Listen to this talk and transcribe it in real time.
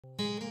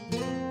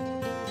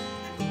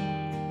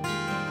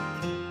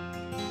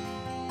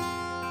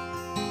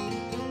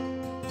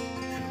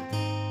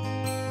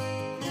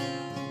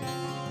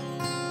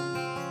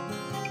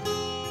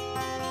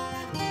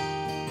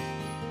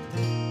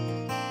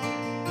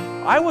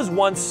I was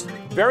once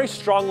very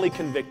strongly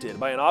convicted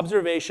by an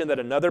observation that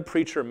another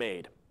preacher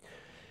made.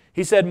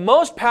 He said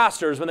most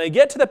pastors, when they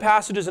get to the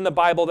passages in the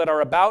Bible that are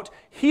about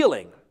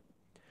healing,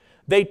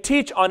 they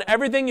teach on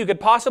everything you could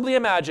possibly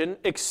imagine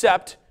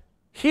except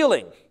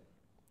healing.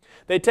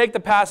 They take the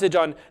passage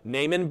on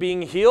Naaman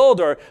being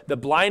healed, or the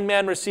blind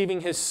man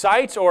receiving his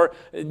sight, or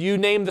you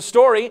name the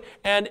story,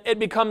 and it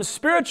becomes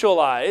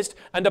spiritualized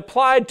and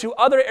applied to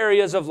other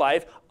areas of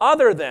life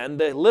other than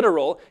the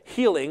literal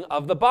healing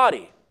of the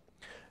body.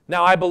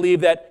 Now, I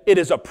believe that it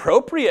is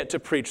appropriate to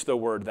preach the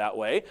word that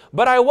way,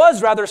 but I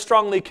was rather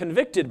strongly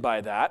convicted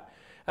by that,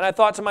 and I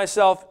thought to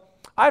myself,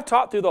 I've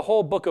taught through the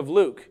whole book of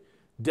Luke.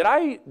 Did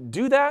I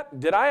do that?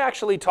 Did I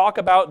actually talk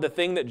about the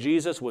thing that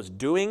Jesus was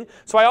doing?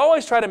 So I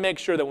always try to make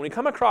sure that when we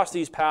come across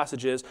these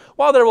passages,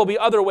 while there will be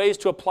other ways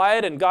to apply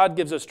it, and God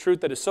gives us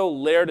truth that is so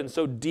layered and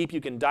so deep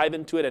you can dive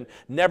into it and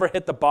never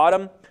hit the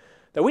bottom,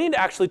 that we need to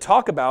actually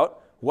talk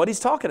about what he's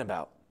talking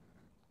about.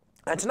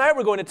 And tonight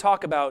we're going to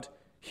talk about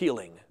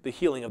healing, the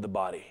healing of the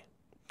body.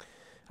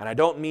 And I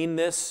don't mean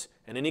this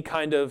in any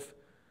kind of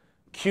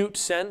cute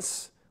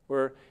sense,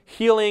 where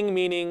healing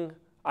meaning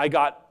I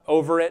got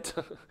over it,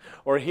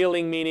 or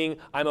healing meaning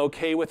I'm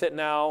okay with it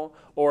now,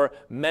 or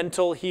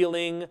mental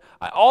healing.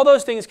 All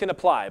those things can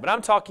apply, but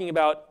I'm talking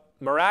about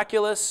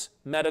miraculous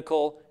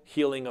medical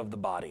healing of the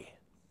body.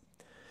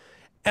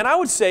 And I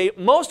would say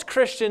most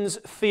Christians'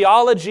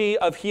 theology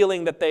of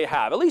healing that they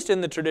have, at least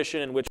in the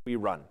tradition in which we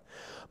run,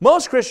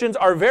 most Christians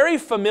are very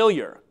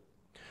familiar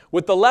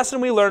with the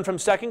lesson we learned from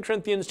 2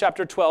 Corinthians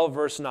chapter 12,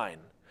 verse 9,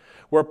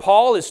 where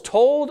Paul is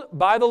told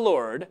by the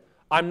Lord,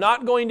 I'm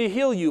not going to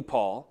heal you,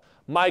 Paul.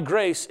 My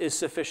grace is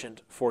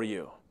sufficient for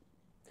you.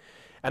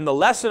 And the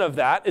lesson of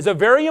that is a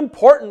very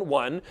important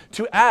one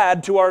to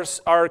add to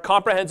our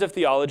comprehensive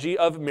theology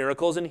of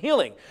miracles and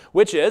healing,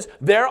 which is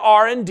there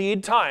are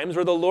indeed times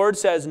where the Lord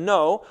says,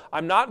 no,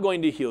 I'm not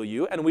going to heal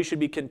you, and we should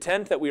be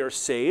content that we are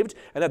saved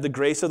and that the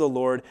grace of the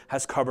Lord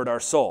has covered our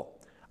soul.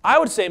 I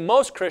would say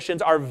most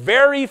Christians are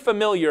very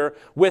familiar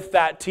with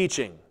that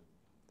teaching,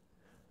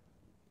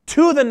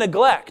 to the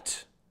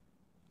neglect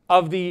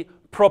of the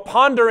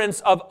preponderance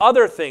of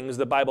other things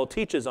the Bible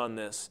teaches on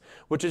this,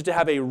 which is to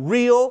have a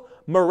real,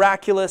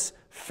 miraculous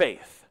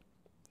faith.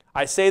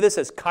 I say this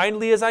as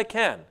kindly as I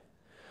can,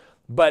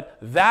 but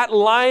that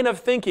line of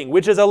thinking,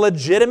 which is a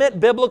legitimate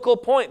biblical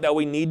point that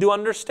we need to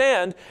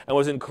understand and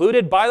was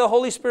included by the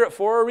Holy Spirit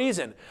for a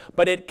reason,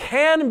 but it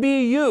can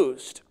be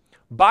used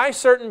by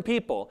certain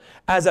people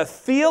as a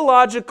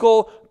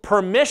theological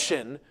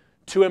permission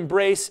to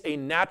embrace a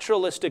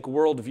naturalistic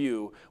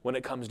worldview when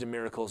it comes to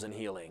miracles and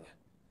healing.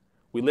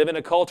 We live in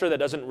a culture that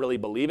doesn't really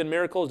believe in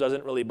miracles,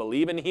 doesn't really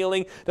believe in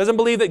healing, doesn't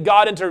believe that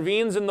God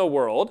intervenes in the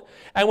world.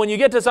 And when you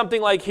get to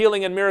something like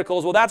healing and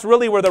miracles, well, that's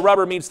really where the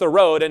rubber meets the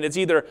road, and it's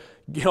either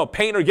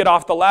paint or get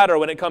off the ladder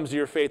when it comes to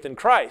your faith in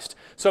Christ.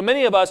 So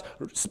many of us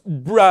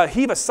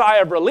heave a sigh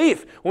of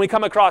relief when we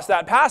come across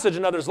that passage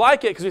and others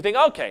like it, because we think,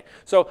 okay,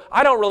 so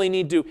I don't really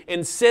need to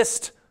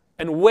insist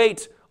and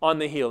wait on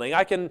the healing.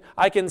 I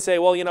can say,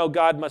 well,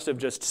 God must have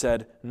just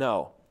said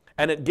no.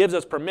 And it gives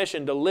us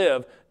permission to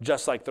live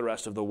just like the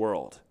rest of the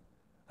world.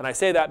 And I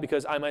say that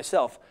because I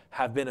myself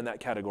have been in that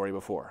category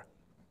before.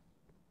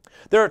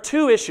 There are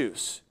two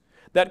issues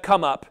that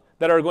come up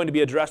that are going to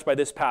be addressed by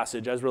this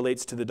passage as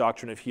relates to the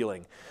doctrine of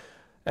healing.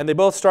 And they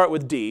both start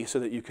with D so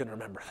that you can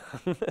remember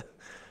them.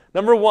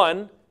 Number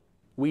one,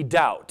 we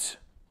doubt.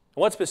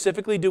 What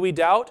specifically do we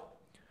doubt?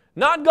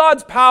 Not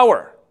God's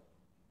power.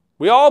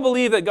 We all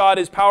believe that God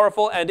is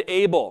powerful and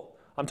able.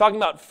 I'm talking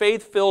about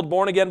faith-filled,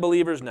 born-again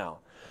believers now.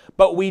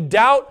 But we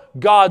doubt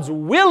God's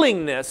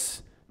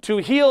willingness to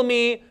heal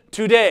me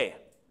today.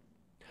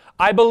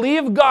 I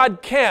believe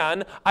God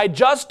can, I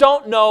just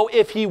don't know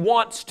if He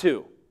wants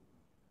to.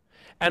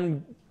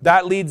 And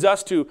that leads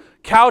us to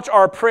couch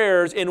our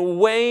prayers in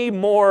way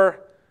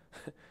more,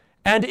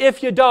 and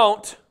if you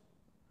don't,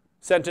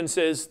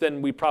 sentences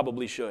than we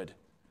probably should.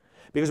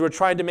 Because we're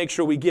trying to make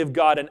sure we give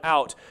God an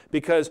out,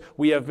 because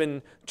we have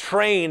been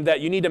trained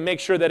that you need to make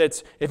sure that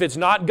if it's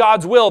not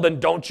God's will, then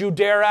don't you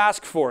dare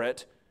ask for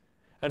it.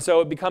 And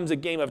so it becomes a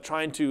game of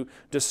trying to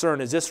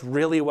discern, is this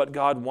really what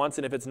God wants?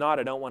 And if it's not,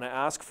 I don't want to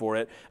ask for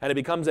it. And it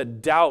becomes a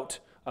doubt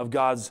of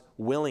God's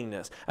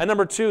willingness. And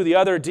number two, the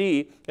other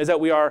D, is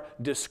that we are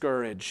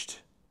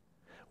discouraged.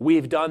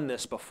 We've done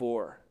this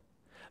before.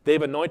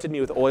 They've anointed me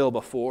with oil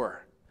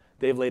before.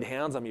 They've laid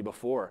hands on me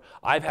before.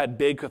 I've had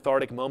big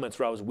cathartic moments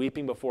where I was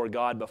weeping before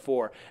God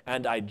before,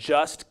 and I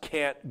just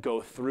can't go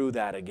through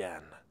that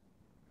again.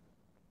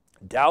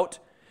 Doubt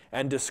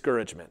and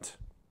discouragement.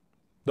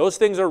 Those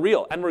things are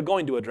real, and we're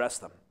going to address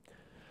them.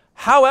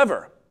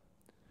 However,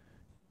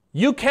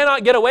 you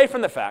cannot get away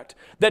from the fact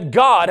that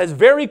God has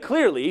very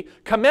clearly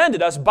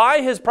commanded us by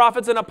His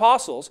prophets and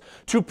apostles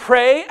to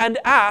pray and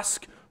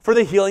ask for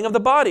the healing of the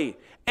body.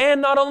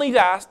 And not only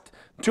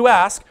to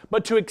ask,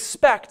 but to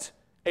expect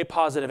a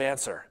positive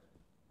answer.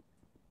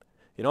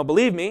 You don't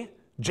believe me?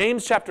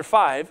 James chapter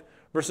 5,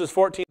 verses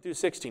 14 through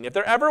 16. If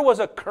there ever was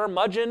a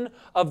curmudgeon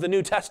of the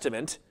New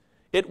Testament,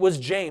 it was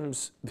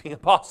James, the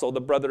apostle,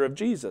 the brother of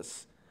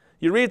Jesus.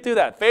 You read through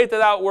that. Faith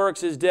without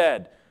works is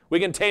dead. We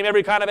can tame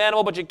every kind of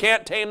animal, but you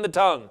can't tame the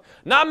tongue.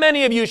 Not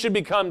many of you should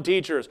become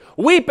teachers.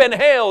 Weep and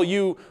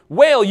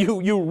wail,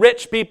 you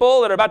rich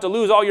people that are about to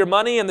lose all your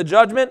money in the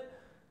judgment.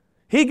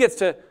 He gets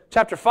to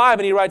chapter 5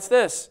 and he writes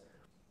this.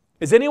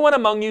 Is anyone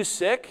among you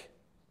sick?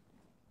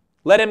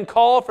 Let him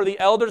call for the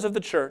elders of the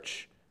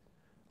church.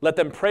 Let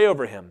them pray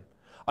over him,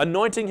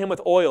 anointing him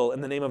with oil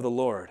in the name of the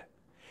Lord.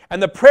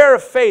 And the prayer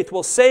of faith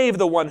will save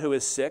the one who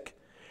is sick,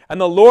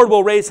 and the Lord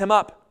will raise him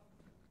up.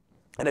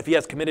 And if he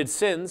has committed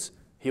sins,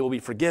 he will be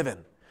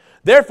forgiven.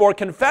 Therefore,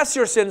 confess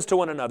your sins to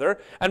one another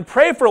and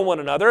pray for one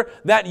another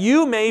that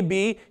you may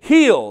be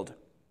healed.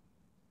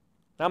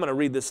 Now I'm going to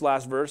read this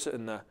last verse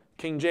in the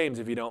King James,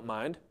 if you don't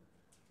mind.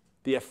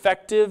 The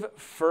effective,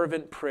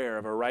 fervent prayer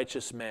of a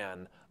righteous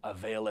man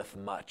availeth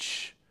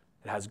much.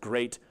 It has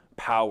great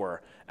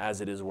power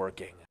as it is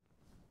working.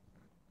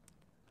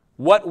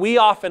 What we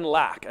often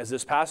lack, as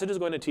this passage is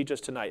going to teach us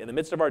tonight, in the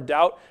midst of our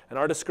doubt and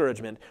our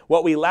discouragement,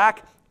 what we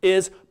lack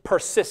is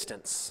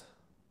persistence.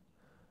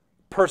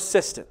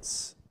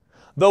 Persistence.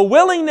 The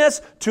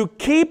willingness to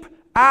keep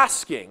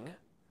asking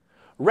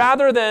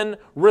rather than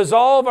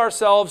resolve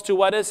ourselves to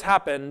what has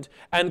happened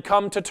and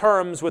come to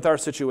terms with our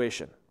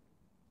situation.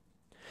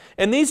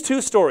 In these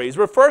two stories,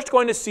 we're first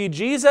going to see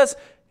Jesus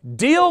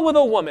deal with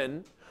a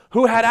woman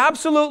who had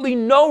absolutely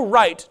no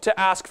right to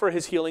ask for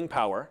his healing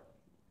power.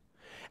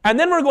 And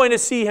then we're going to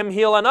see him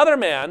heal another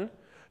man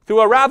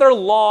through a rather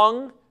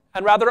long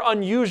and rather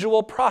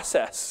unusual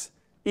process,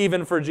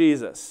 even for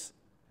Jesus.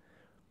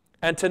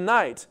 And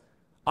tonight,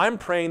 I'm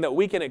praying that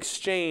we can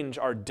exchange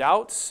our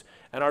doubts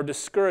and our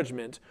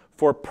discouragement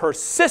for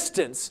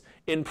persistence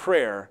in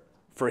prayer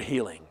for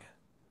healing.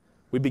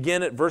 We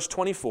begin at verse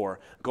 24,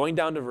 going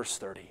down to verse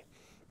 30.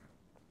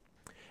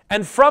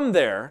 And from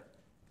there,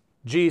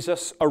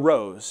 Jesus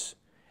arose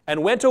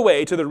and went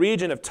away to the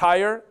region of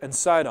Tyre and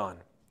Sidon.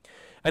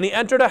 And he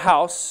entered a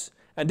house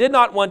and did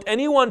not want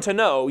anyone to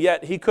know,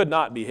 yet he could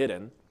not be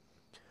hidden.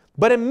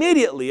 But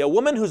immediately a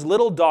woman whose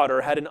little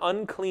daughter had an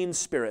unclean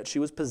spirit, she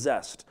was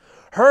possessed,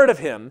 heard of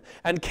him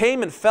and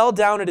came and fell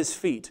down at his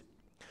feet.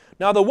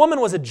 Now the woman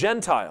was a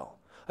Gentile,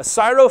 a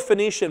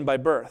Syrophoenician by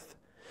birth,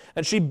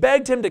 and she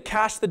begged him to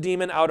cast the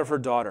demon out of her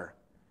daughter.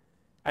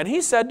 And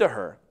he said to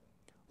her,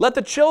 let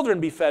the children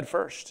be fed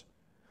first,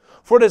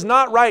 for it is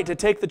not right to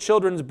take the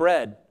children's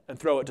bread and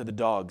throw it to the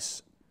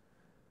dogs.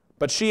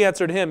 But she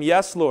answered him,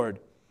 yes, Lord,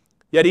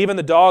 yet even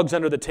the dogs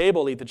under the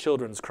table eat the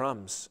children's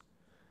crumbs.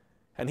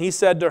 And he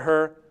said to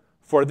her,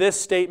 for this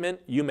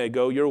statement you may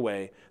go your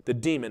way. The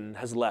demon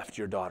has left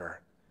your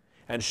daughter.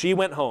 And she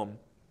went home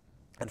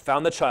and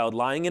found the child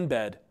lying in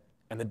bed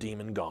and the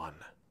demon gone.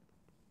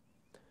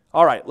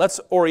 All right, let's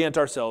orient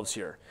ourselves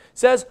here. It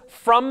says,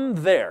 from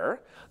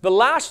there, the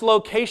last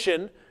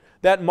location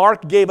that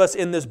Mark gave us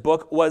in this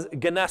book was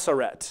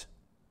Gennesaret,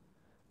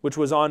 which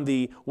was on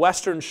the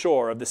western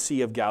shore of the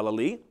Sea of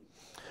Galilee.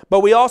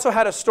 But we also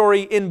had a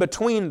story in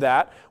between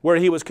that where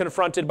he was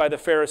confronted by the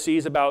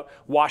Pharisees about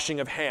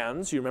washing of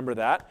hands. You remember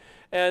that?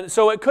 And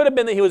so it could have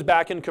been that he was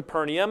back in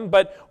Capernaum,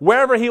 but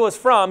wherever he was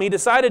from, he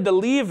decided to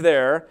leave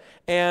there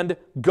and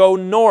go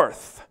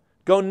north.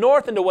 Go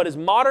north into what is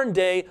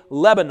modern-day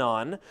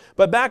Lebanon,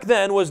 but back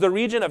then was the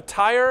region of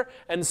Tyre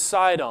and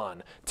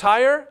Sidon.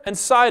 Tyre and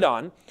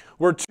Sidon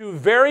were two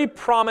very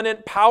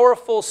prominent,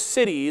 powerful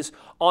cities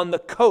on the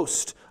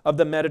coast of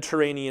the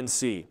Mediterranean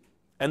Sea.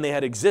 And they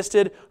had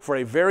existed for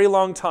a very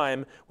long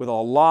time with a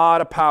lot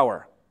of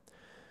power.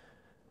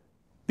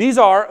 These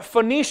are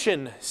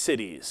Phoenician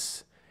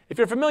cities. If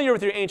you're familiar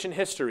with your ancient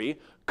history,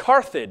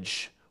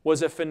 Carthage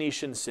was a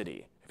Phoenician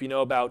city. If you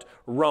know about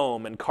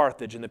Rome and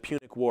Carthage and the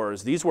Punic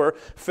Wars, these were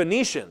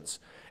Phoenicians.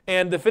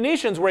 And the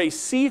Phoenicians were a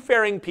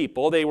seafaring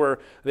people. They were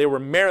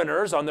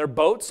mariners on their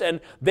boats, and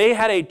they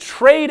had a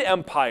trade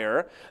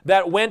empire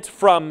that went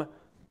from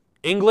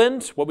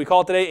England, what we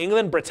call today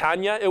England,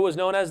 Britannia it was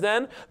known as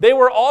then. They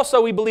were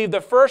also, we believe, the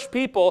first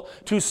people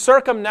to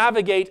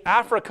circumnavigate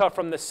Africa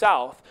from the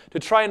south to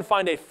try and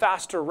find a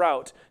faster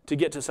route to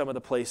get to some of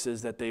the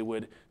places that they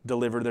would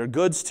deliver their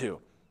goods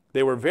to.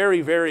 They were very,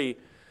 very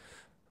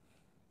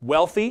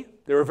wealthy.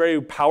 They were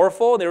very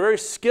powerful. They were very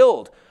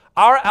skilled.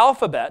 Our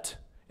alphabet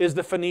is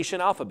the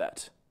Phoenician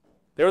alphabet.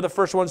 They were the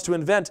first ones to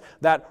invent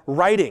that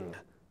writing.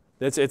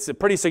 It's a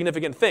pretty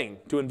significant thing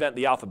to invent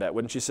the alphabet,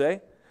 wouldn't you say?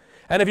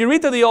 And if you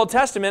read through the Old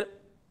Testament,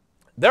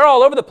 they're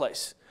all over the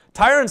place.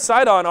 Tyre and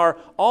Sidon are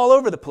all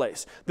over the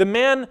place. The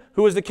man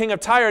who was the king of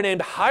Tyre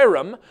named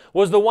Hiram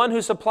was the one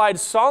who supplied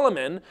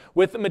Solomon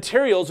with the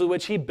materials with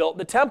which he built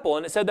the temple.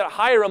 And it said that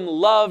Hiram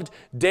loved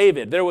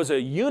David. There was a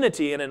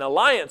unity and an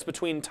alliance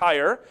between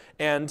Tyre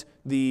and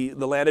the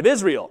land of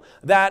Israel.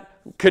 That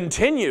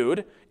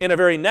continued in a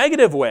very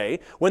negative way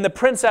when the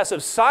princess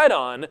of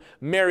Sidon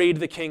married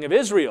the king of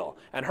Israel.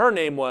 And her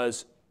name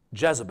was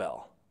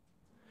Jezebel.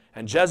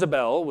 And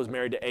Jezebel was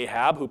married to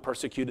Ahab, who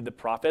persecuted the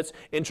prophets,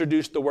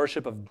 introduced the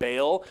worship of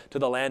Baal to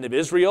the land of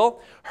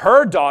Israel.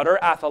 Her daughter,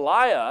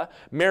 Athaliah,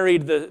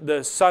 married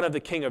the son of the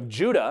king of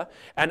Judah,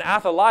 and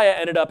Athaliah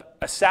ended up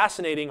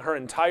assassinating her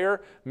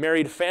entire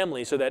married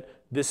family so that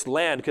this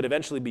land could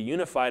eventually be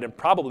unified and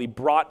probably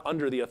brought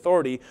under the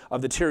authority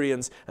of the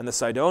Tyrians and the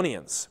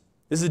Sidonians.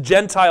 This is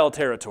Gentile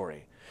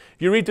territory.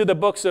 If you read through the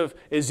books of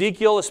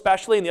Ezekiel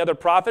especially and the other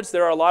prophets,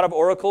 there are a lot of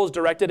oracles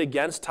directed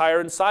against Tyre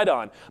and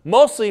Sidon,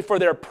 mostly for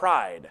their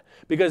pride,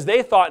 because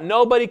they thought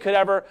nobody could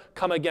ever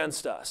come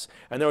against us.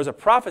 And there was a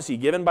prophecy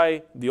given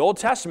by the Old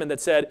Testament that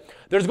said,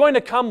 there's going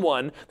to come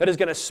one that is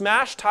going to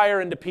smash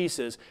Tyre into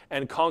pieces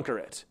and conquer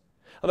it.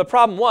 Now, the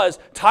problem was,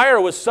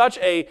 Tyre was such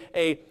a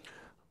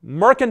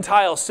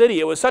mercantile city.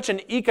 It was such an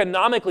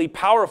economically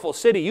powerful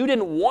city. You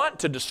didn't want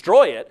to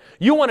destroy it.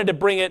 You wanted to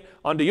bring it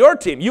onto your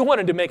team. You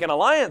wanted to make an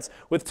alliance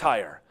with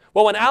Tyre.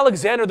 Well, when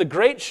Alexander the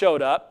Great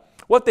showed up,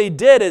 what they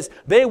did is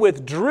they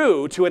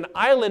withdrew to an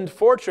island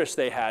fortress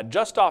they had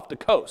just off the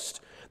coast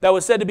that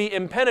was said to be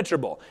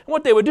impenetrable. And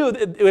what they would do,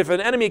 if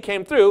an enemy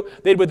came through,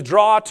 they'd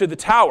withdraw to the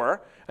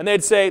tower and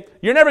they'd say,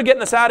 "You're never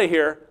getting us out of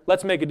here.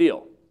 Let's make a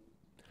deal."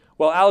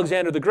 Well,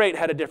 Alexander the Great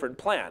had a different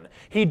plan.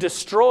 He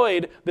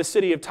destroyed the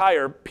city of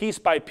Tyre piece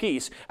by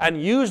piece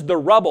and used the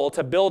rubble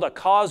to build a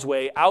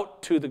causeway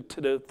out to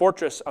the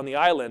fortress on the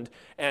island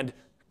and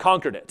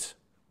conquered it.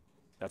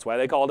 That's why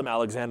they called him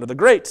Alexander the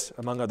Great,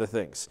 among other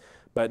things.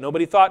 But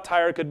nobody thought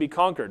Tyre could be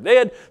conquered. They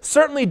had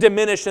certainly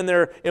diminished in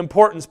their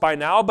importance by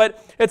now,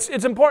 but it's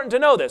important to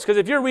know this, because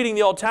if you're reading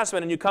the Old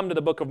Testament and you come to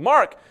the book of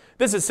Mark,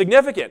 this is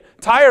significant.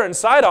 Tyre and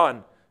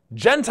Sidon,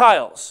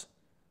 Gentiles.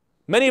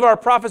 Many of our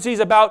prophecies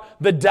about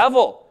the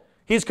devil,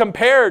 he's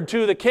compared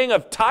to the king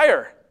of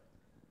Tyre.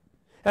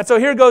 And so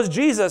here goes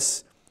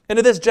Jesus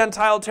into this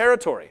Gentile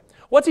territory.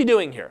 What's he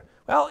doing here?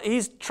 Well,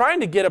 he's trying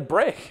to get a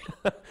break.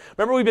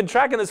 Remember, we've been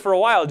tracking this for a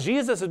while.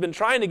 Jesus has been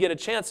trying to get a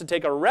chance to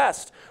take a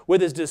rest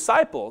with his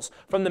disciples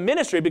from the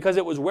ministry because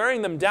it was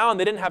wearing them down.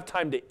 They didn't have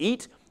time to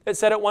eat, it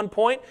said at one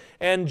point.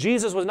 And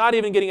Jesus was not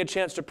even getting a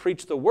chance to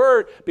preach the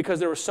word because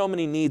there were so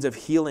many needs of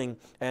healing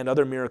and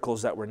other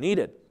miracles that were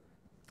needed.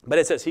 But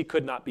it says he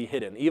could not be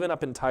hidden. Even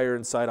up in Tyre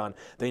and Sidon,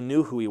 they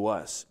knew who he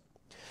was.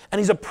 And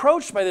he's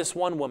approached by this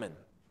one woman,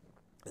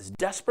 this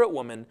desperate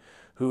woman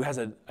who has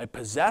a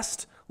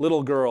possessed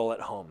little girl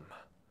at home.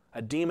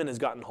 A demon has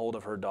gotten hold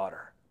of her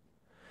daughter.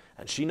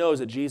 And she knows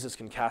that Jesus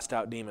can cast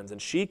out demons. And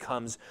she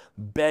comes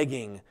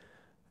begging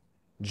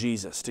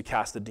Jesus to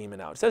cast the demon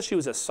out. It says she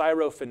was a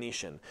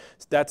Syro-Phoenician.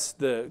 That's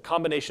the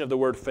combination of the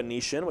word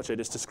Phoenician, which I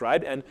just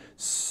described, and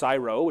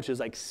Syro, which is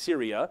like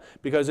Syria,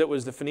 because it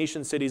was the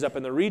Phoenician cities up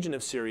in the region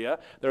of Syria.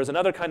 There was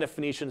another kind of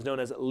Phoenicians known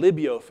as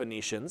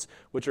Libyo-Phoenicians,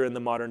 which are in the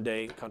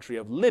modern-day country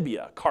of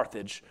Libya.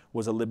 Carthage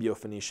was a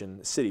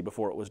Libyo-Phoenician city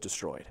before it was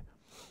destroyed.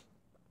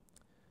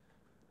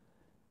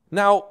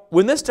 Now,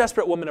 when this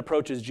desperate woman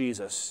approaches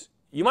Jesus,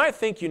 you might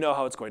think you know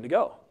how it's going to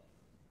go.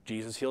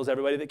 Jesus heals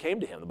everybody that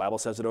came to him. The Bible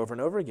says it over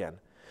and over again.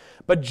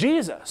 But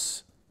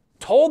Jesus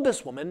told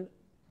this woman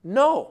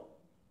no.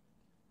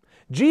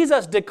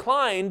 Jesus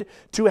declined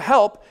to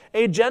help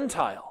a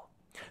Gentile.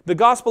 The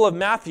Gospel of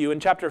Matthew in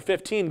chapter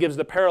 15 gives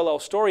the parallel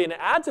story and it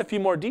adds a few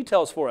more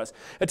details for us.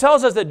 It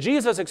tells us that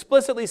Jesus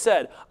explicitly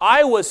said,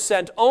 "I was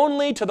sent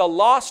only to the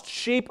lost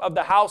sheep of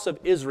the house of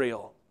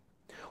Israel."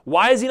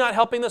 Why is he not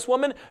helping this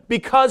woman?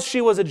 Because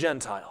she was a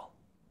Gentile.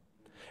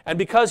 And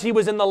because he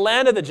was in the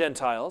land of the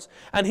Gentiles,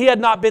 and he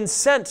had not been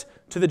sent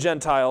to the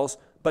Gentiles,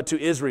 but to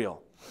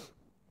Israel.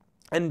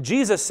 And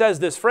Jesus says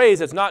this phrase,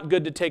 it's not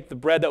good to take the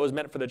bread that was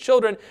meant for the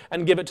children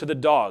and give it to the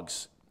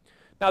dogs.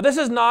 Now, this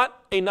is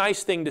not a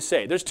nice thing to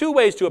say. There's two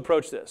ways to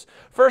approach this.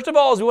 First of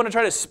all is we want to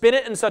try to spin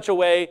it in such a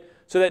way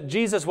so that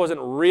Jesus wasn't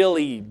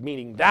really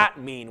meaning that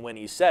mean when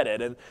he said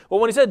it. And well,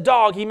 when he said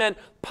dog, he meant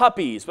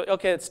puppies. But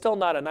okay, it's still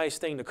not a nice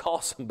thing to call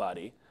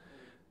somebody.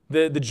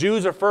 The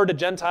Jews referred to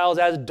Gentiles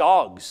as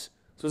dogs.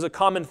 So it was a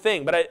common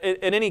thing. But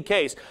in any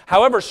case,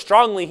 however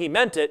strongly he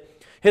meant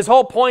it, his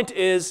whole point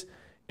is,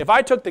 if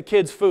I took the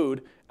kids'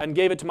 food and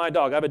gave it to my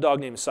dog, I have a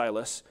dog named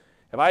Silas.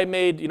 If I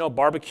made,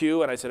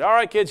 barbecue and I said, "All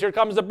right, kids, here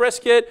comes the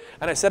brisket,"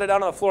 and I set it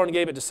down on the floor and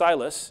gave it to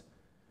Silas,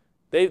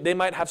 they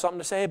might have something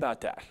to say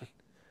about that.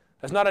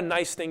 That's not a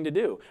nice thing to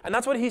do. And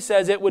that's what he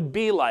says it would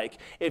be like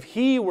if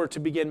he were to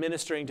begin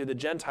ministering to the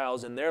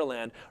Gentiles in their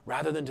land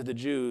rather than to the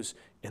Jews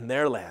in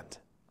their land.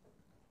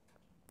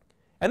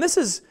 And this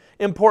is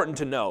important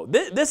to know.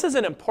 This is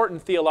an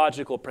important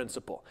theological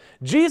principle.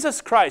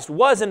 Jesus Christ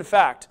was, in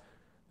fact,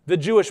 the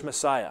Jewish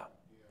Messiah.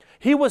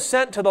 He was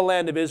sent to the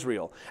land of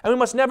Israel. And we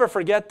must never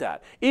forget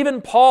that.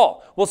 Even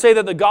Paul will say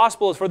that the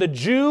gospel is for the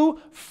Jew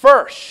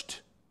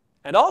first,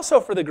 and also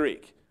for the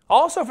Greek,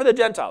 also for the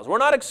Gentiles. We're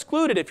not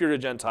excluded if you're a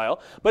Gentile,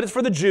 but it's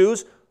for the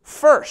Jews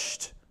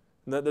first.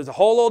 There's a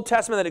whole Old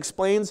Testament that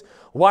explains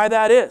why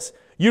that is.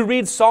 You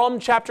read Psalm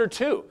chapter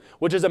 2,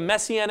 which is a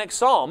messianic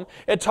psalm.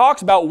 It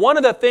talks about one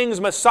of the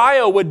things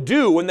Messiah would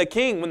do when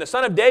the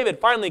Son of David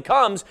finally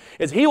comes,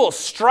 is he will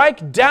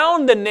strike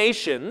down the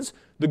nations,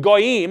 the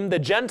Goyim, the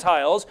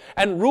Gentiles,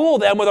 and rule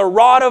them with a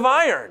rod of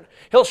iron.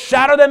 He'll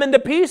shatter them into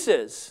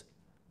pieces.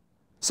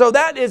 So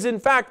that is in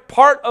fact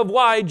part of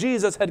why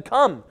Jesus had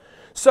come.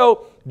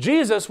 So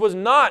Jesus was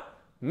not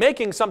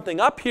making something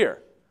up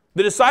here.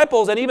 The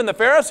disciples and even the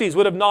Pharisees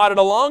would have nodded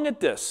along at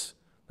this.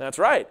 That's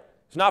right.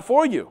 It's not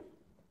for you.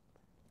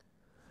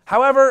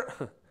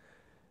 However,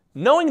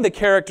 knowing the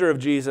character of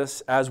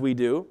Jesus as we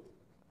do,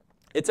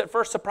 it's at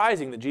first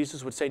surprising that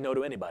Jesus would say no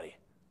to anybody,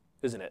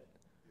 isn't it?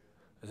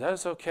 Is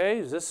that okay?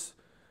 Is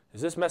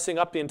this messing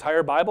up the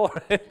entire Bible?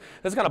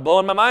 It's kind of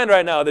blowing my mind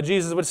right now that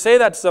Jesus would say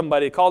that to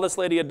somebody, call this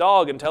lady a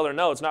dog and tell her,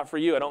 no, it's not for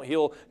you. I don't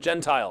heal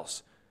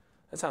Gentiles.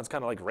 That sounds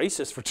kind of like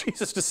racist for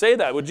Jesus to say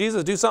that. Would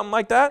Jesus do something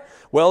like that?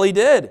 Well, he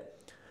did.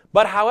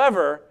 But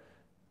however,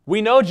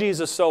 we know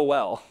Jesus so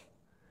well,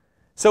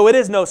 so it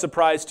is no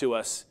surprise to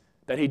us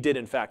that he did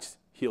in fact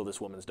heal this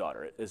woman's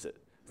daughter, is it?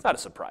 It's not a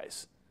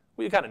surprise.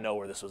 We kind of know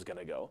where this was going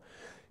to go.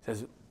 He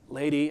says,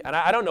 lady, and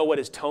I don't know what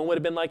his tone would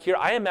have been like here.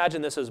 I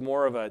imagine this as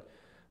more of a,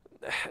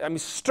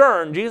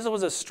 stern. Jesus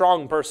was a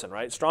strong person,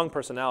 right? Strong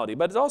personality.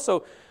 But it's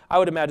also, I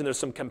would imagine there's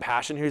some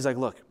compassion here. He's like,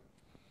 look,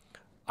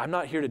 I'm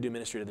not here to do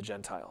ministry to the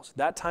Gentiles.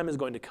 That time is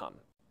going to come,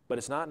 but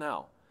it's not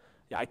now.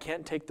 Yeah, I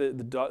can't take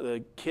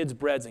the kids'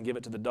 breads and give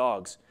it to the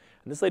dogs.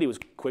 And this lady was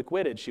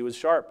quick-witted. She was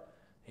sharp.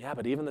 Yeah,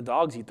 but even the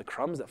dogs eat the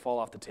crumbs that fall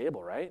off the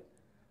table, right?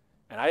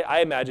 And I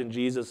imagine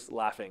Jesus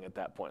laughing at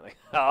that point, like,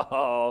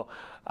 oh,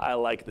 I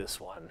like this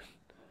one.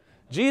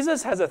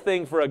 Jesus has a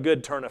thing for a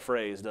good turn of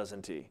phrase,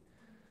 doesn't he?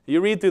 You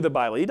read through the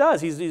Bible. He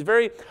does. He's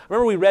very, I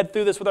remember we read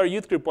through this with our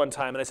youth group one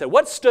time, and I said,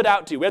 what stood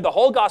out to you? We had the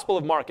whole Gospel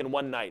of Mark in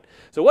one night.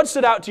 So what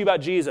stood out to you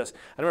about Jesus?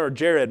 I remember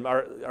Jared,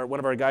 one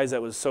of our guys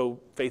that was so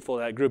faithful to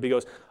that group, he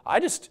goes,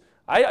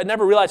 I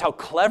never realized how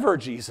clever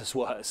Jesus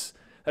was.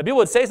 That people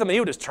would say something, he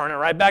would just turn it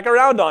right back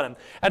around on him.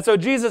 And so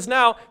Jesus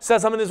now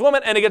says something to this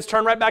woman, and it gets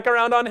turned right back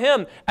around on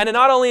him. And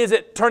not only is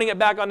it turning it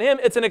back on him,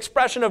 it's an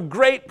expression of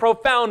great,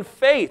 profound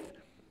faith.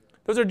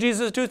 Those are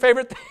Jesus' two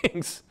favorite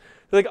things.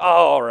 They're like, oh,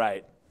 all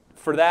right.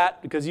 For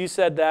that, because you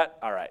said that,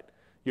 all right,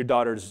 your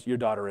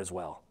daughter as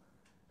well.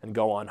 And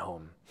go on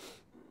home.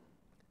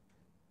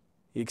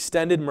 He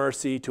extended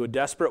mercy to a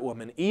desperate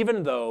woman,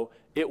 even though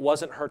it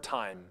wasn't her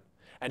time,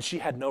 and she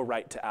had no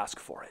right to ask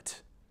for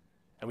it.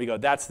 And we go,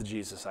 that's the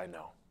Jesus I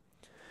know.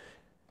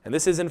 And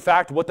this is, in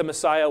fact, what the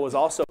Messiah was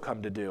also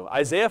come to do.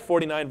 Isaiah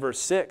 49, verse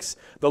 6,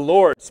 the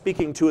Lord,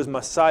 speaking to his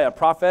Messiah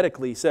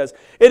prophetically, says,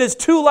 it is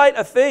too light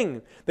a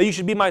thing that you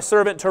should be my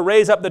servant to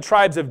raise up the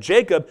tribes of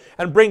Jacob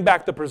and bring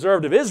back the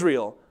preserved of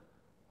Israel.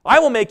 I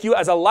will make you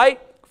as a light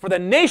for the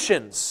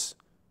nations,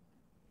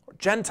 or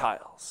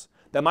Gentiles,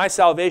 that my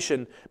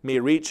salvation may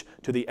reach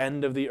to the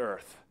end of the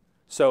earth.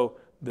 So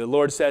the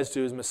Lord says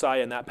to his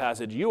Messiah in that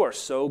passage, you are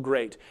so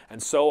great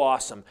and so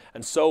awesome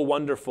and so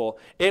wonderful,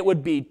 it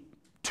would be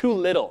too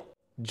little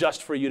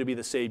just for you to be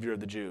the Savior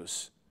of the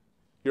Jews.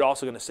 You're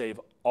also going to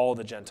save all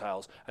the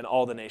Gentiles and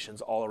all the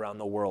nations all around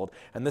the world.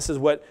 And this is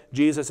what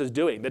Jesus is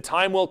doing. The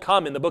time will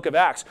come in the book of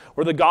Acts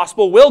where the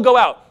gospel will go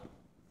out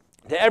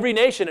to every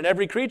nation and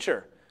every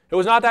creature. It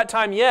was not that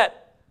time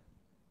yet,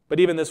 but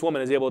even this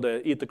woman is able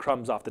to eat the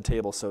crumbs off the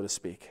table, so to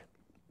speak.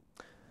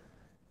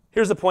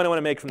 Here's the point I want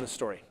to make from this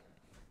story.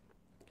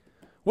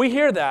 We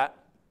hear that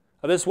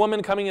of this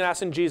woman coming and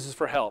asking Jesus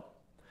for help.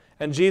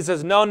 And Jesus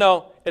says,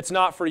 no, it's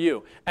not for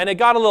you. And it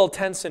got a little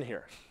tense in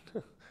here.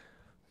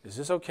 Is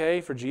this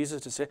okay for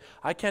Jesus to say?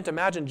 I can't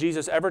imagine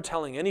Jesus ever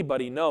telling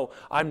anybody, no,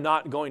 I'm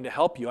not going to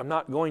help you. I'm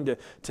not going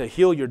to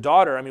heal your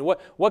daughter. I mean,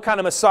 what kind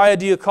of Messiah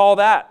do you call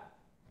that?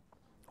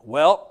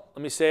 Well,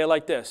 let me say it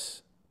like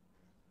this.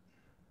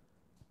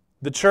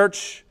 The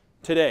church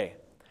today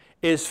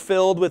is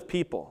filled with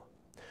people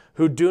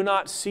who do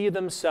not see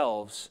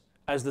themselves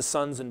as the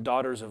sons and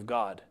daughters of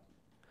God,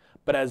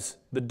 but as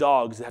the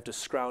dogs that have to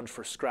scrounge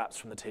for scraps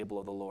from the table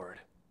of the Lord.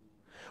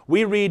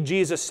 We read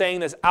Jesus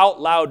saying this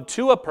out loud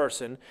to a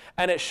person,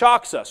 and it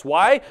shocks us.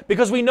 Why?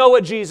 Because we know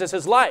what Jesus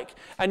is like.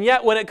 And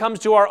yet when it comes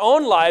to our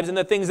own lives and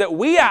the things that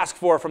we ask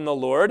for from the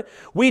Lord,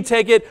 we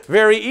take it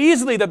very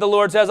easily that the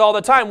Lord says all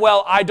the time,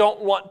 well, I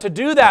don't want to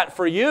do that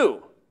for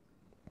you.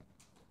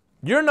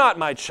 You're not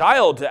my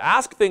child to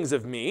ask things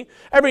of me.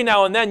 Every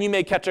now and then you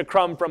may catch a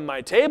crumb from my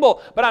table,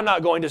 but I'm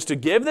not going just to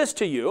give this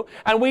to you.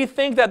 And we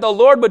think that the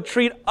Lord would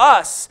treat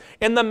us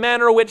in the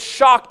manner which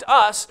shocked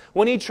us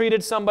when he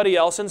treated somebody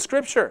else in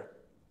Scripture.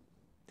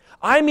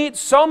 I meet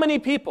so many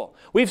people.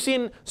 We've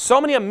seen so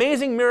many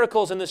amazing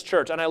miracles in this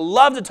church, and I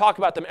love to talk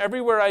about them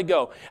everywhere I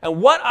go. And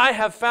what I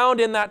have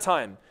found in that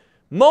time,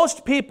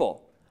 most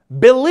people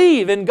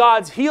believe in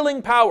God's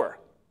healing power.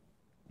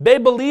 They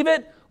believe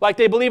it like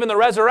they believe in the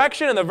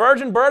resurrection and the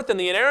virgin birth and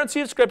the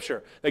inerrancy of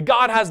Scripture, that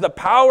God has the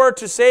power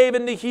to save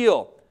and to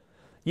heal.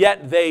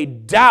 Yet they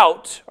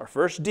doubt, or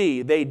first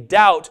D, they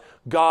doubt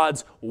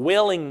God's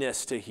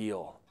willingness to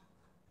heal.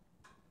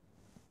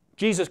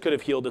 Jesus could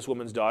have healed this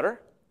woman's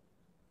daughter,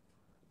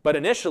 but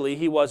initially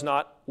he was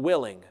not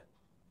willing.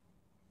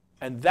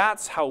 And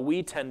that's how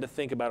we tend to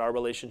think about our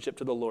relationship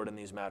to the Lord in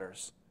these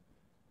matters.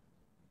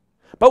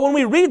 But when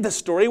we read this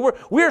story,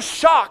 we're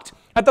shocked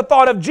at the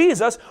thought of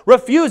Jesus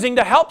refusing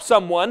to help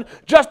someone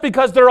just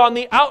because they're on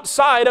the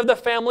outside of the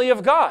family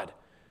of God.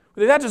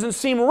 That doesn't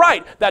seem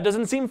right. That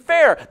doesn't seem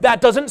fair. That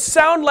doesn't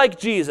sound like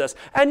Jesus.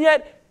 And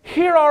yet,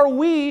 here are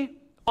we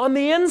on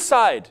the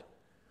inside.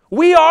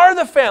 We are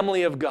the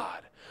family of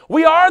God.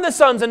 We are the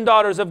sons and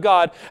daughters of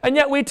God. And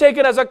yet we take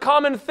it as a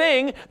common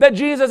thing that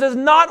Jesus is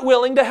not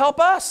willing to help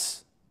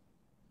us.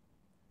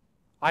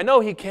 I know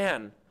he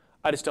can.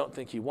 I just don't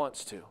think he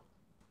wants to.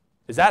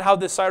 Is that how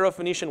this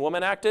Syrophoenician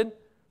woman acted?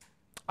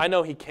 I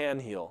know he can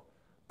heal,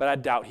 but I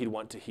doubt he'd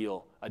want to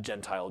heal a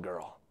Gentile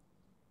girl.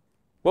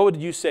 What would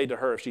you say to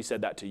her if she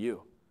said that to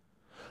you?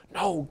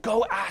 No,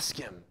 go ask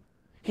him.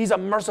 He's a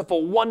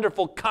merciful,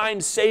 wonderful,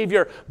 kind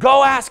Savior.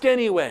 Go ask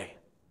anyway.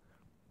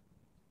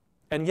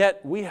 And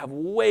yet we have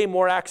way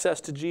more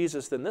access to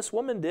Jesus than this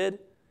woman did.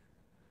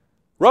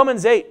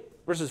 Romans 8,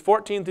 verses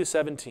 14 through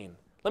 17.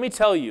 Let me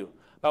tell you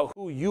about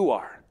who you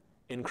are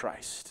in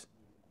Christ.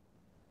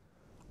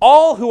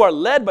 All who are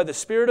led by the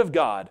Spirit of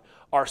God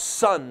are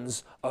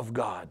sons of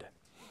God.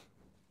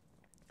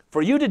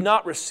 For you did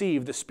not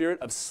receive the spirit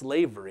of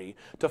slavery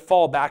to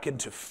fall back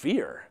into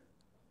fear,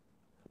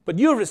 but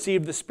you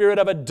received the spirit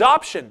of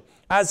adoption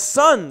as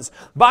sons,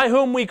 by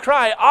whom we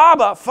cry,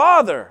 Abba,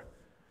 Father.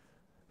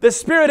 The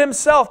Spirit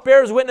Himself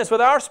bears witness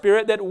with our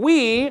spirit that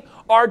we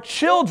are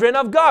children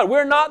of God.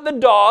 We're not the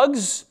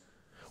dogs.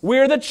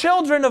 We're the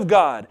children of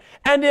God.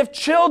 And if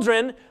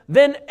children,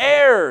 then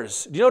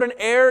heirs. Do you know what an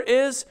heir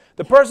is?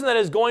 The person that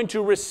is going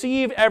to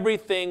receive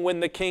everything when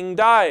the king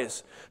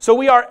dies. So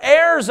we are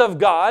heirs of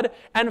God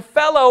and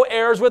fellow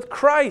heirs with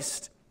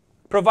Christ,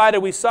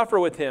 provided we suffer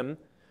with Him,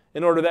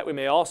 in order that we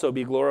may also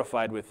be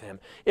glorified with Him.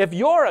 If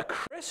you're a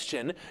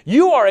Christian,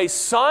 you are a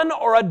son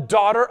or a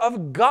daughter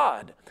of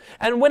God.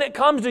 And when it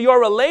comes to your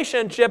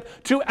relationship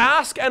to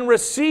ask and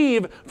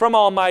receive from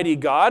Almighty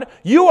God,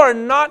 you are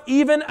not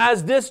even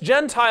as this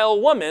Gentile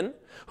woman,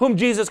 whom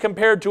Jesus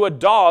compared to a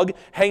dog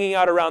hanging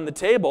out around the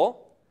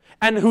table,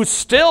 and who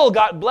still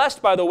got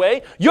blessed, by the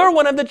way. You're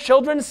one of the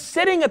children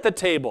sitting at the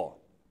table.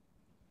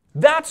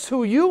 That's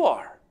who you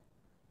are.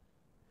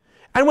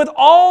 And with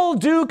all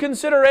due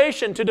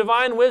consideration to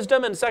divine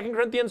wisdom and 2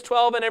 Corinthians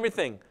 12 and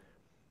everything,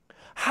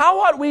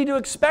 how ought we to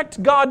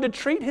expect God to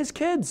treat His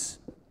kids?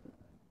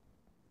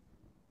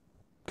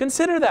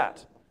 Consider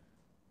that.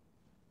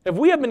 If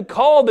we have been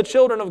called the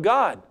children of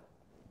God,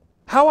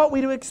 how ought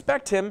we to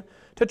expect Him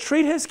to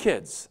treat His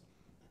kids?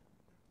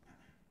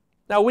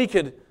 Now we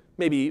could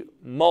maybe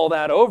mull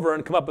that over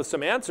and come up with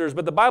some answers,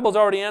 but the Bible's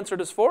already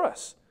answered us for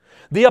us.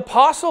 The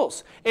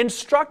apostles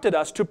instructed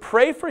us to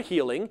pray for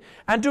healing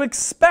and to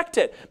expect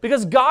it,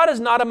 because God is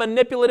not a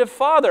manipulative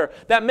father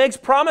that makes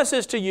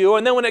promises to you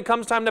and then when it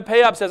comes time to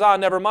pay up says,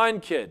 never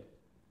mind, kid.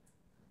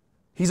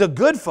 He's a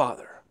good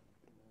father.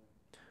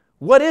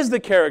 What is the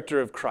character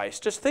of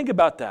Christ? Just think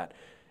about that.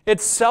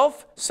 It's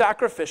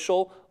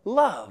self-sacrificial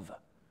love.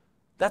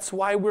 That's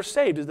why we're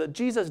saved, is that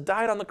Jesus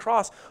died on the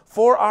cross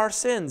for our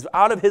sins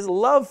out of His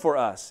love for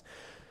us.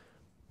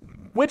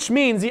 Which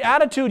means the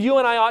attitude you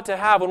and I ought to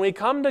have when we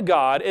come to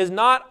God is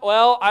not,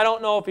 well, I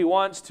don't know if He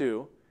wants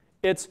to.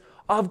 It's,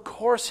 of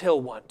course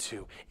He'll want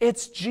to.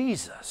 It's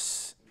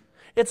Jesus.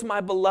 It's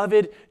my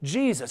beloved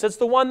Jesus. It's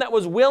the one that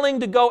was willing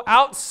to go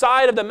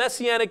outside of the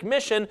messianic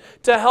mission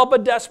to help a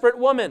desperate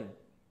woman.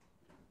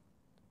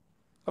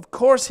 Of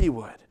course He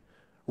would.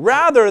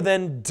 Rather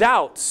than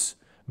doubts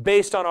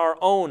based on our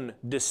own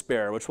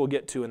despair, which we'll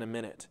get to in a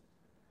minute.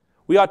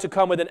 We ought to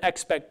come with an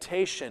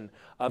expectation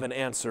of an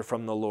answer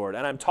from the Lord.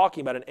 And I'm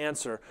talking about an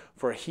answer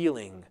for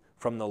healing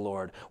from the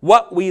Lord.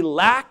 What we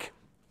lack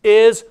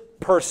is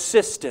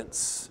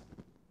persistence.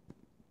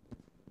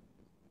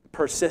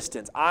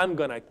 Persistence. I'm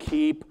going to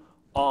keep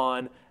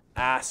on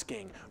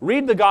asking.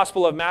 Read the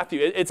Gospel of Matthew.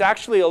 It's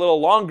actually a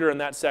little longer in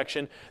that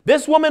section.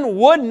 This woman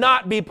would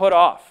not be put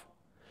off.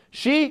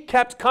 She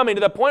kept coming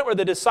to the point where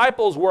the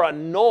disciples were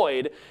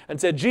annoyed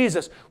and said,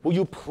 Jesus, will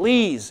you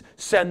please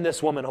send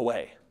this woman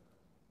away?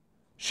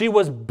 She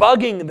was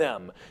bugging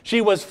them.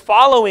 She was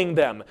following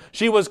them.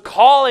 She was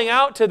calling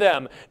out to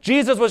them.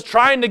 Jesus was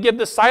trying to give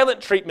the silent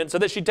treatment so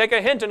that she'd take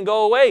a hint and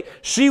go away.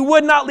 She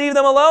would not leave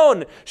them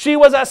alone. She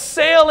was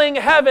assailing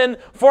heaven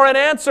for an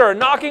answer,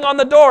 knocking on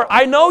the door.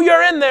 I know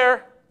you're in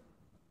there.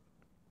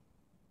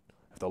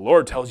 If the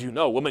Lord tells you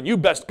no, woman, you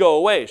best go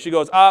away. She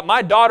goes,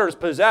 my daughter's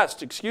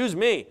possessed. Excuse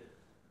me.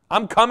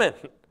 I'm coming.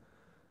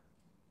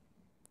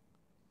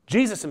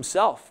 Jesus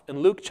Himself in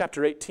Luke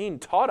chapter 18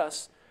 taught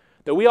us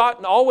that we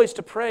ought always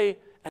to pray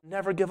and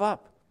never give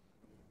up.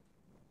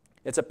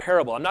 It's a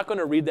parable. I'm not going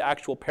to read the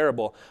actual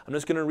parable. I'm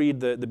just going to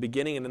read the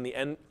beginning and then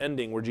the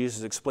ending where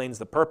Jesus explains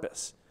the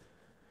purpose.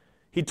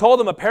 He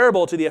told them a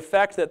parable to the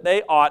effect that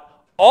they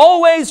ought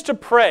always to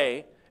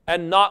pray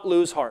and not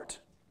lose heart.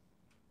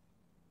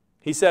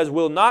 He says,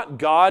 will not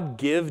God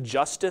give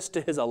justice to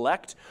His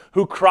elect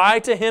who cry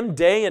to Him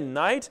day and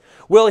night?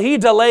 Will He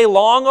delay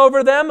long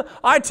over them?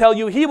 I tell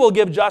you, He will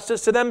give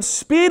justice to them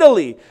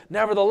speedily.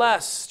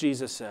 Nevertheless,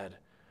 Jesus said,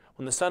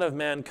 when the Son of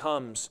Man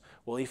comes,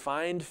 will He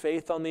find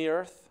faith on the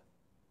earth?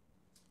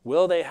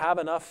 Will they have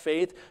enough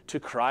faith to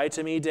cry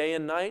to Me day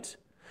and night?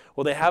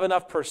 Will they have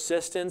enough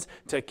persistence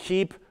to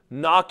keep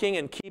knocking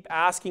and keep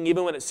asking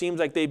even when it seems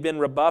like they've been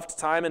rebuffed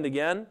time and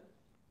again?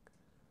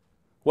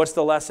 What's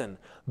the lesson?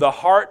 The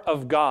heart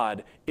of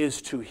God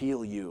is to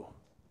heal you.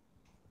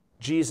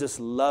 Jesus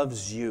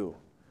loves you.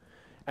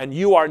 And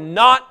you are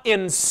not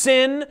in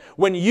sin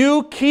when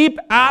you keep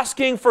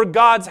asking for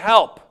God's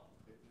help.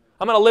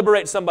 I'm going to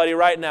liberate somebody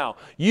right now.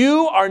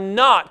 You are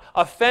not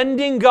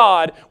offending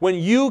God when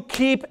you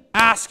keep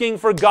asking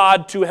for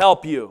God to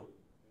help you.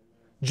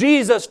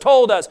 Jesus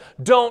told us,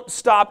 don't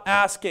stop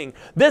asking.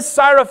 This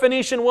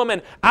Syrophoenician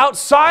woman,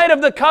 outside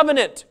of the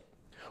covenant,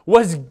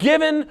 was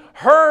given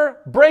her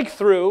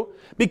breakthrough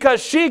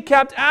because she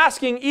kept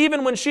asking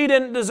even when she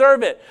didn't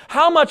deserve it.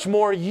 How much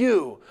more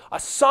you, a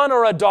son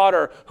or a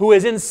daughter who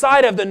is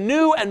inside of the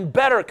new and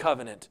better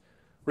covenant,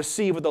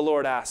 receive what the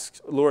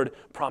Lord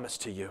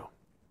promised to you.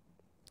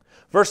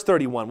 Verse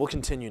 31, we'll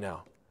continue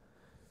now.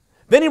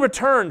 Then he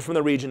returned from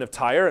the region of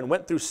Tyre and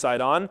went through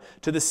Sidon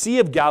to the Sea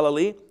of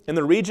Galilee in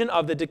the region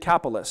of the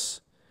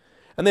Decapolis.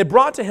 And they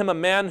brought to him a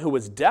man who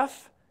was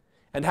deaf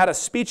and had a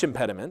speech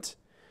impediment,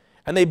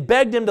 and they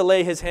begged him to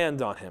lay his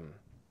hand on him.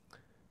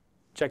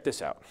 Check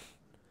this out.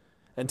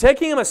 And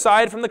taking him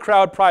aside from the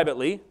crowd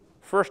privately,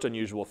 first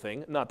unusual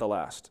thing, not the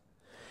last,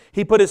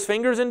 he put his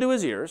fingers into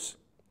his ears,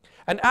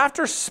 and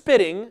after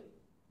spitting,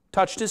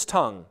 touched his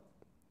tongue,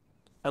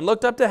 and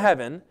looked up to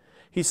heaven.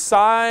 He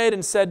sighed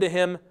and said to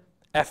him,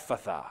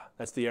 Ephphatha.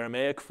 That's the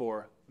Aramaic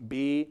for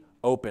be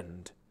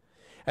opened.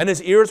 And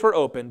his ears were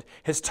opened,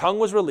 his tongue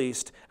was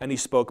released, and he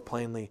spoke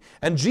plainly.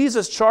 And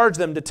Jesus charged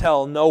them to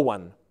tell no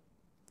one.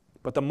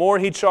 But the more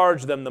he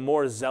charged them, the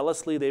more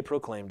zealously they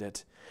proclaimed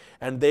it.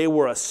 And they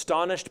were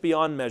astonished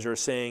beyond measure,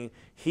 saying,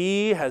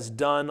 He has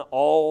done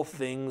all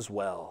things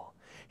well.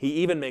 He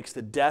even makes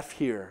the deaf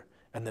hear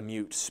and the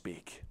mute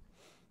speak.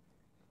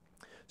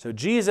 So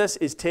Jesus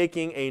is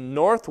taking a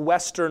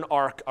northwestern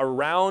arc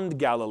around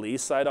Galilee.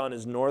 Sidon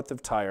is north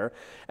of Tyre.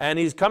 And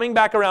he's coming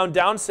back around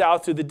down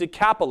south to the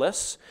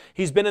Decapolis.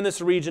 He's been in this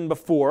region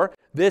before.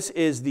 This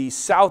is the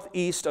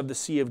southeast of the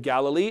Sea of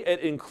Galilee. It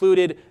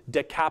included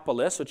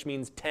Decapolis, which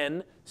means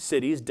 10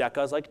 cities.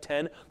 Deca is like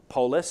 10.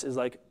 Polis is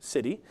like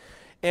city.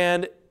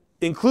 And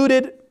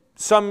included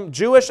some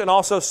Jewish and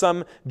also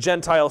some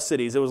Gentile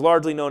cities. It was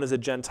largely known as a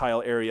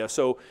Gentile area.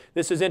 So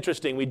this is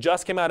interesting. We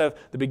just came out of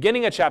the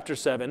beginning of chapter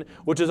 7,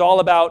 which is all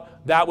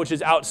about that which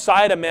is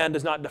outside a man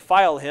does not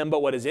defile him,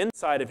 but what is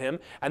inside of him.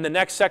 And the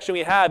next section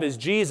we have is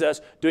Jesus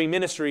doing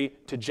ministry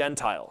to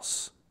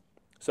Gentiles.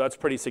 So that's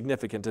pretty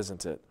significant,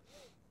 isn't it?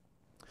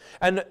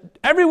 And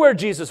everywhere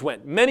Jesus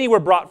went, many were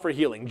brought for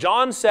healing.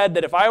 John said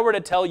that if I were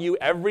to tell you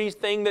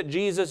everything that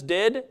Jesus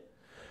did,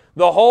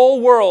 the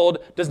whole world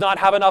does not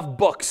have enough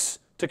books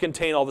to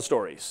contain all the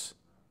stories.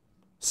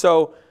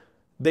 So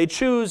they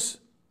choose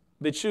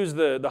the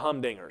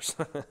humdingers.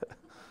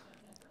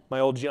 My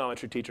old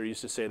geometry teacher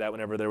used to say that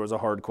whenever there was a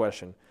hard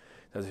question.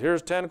 He says,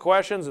 here's 10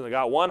 questions and they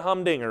got one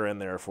humdinger in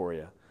there for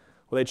you.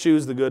 Well, they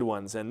choose the good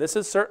ones. And this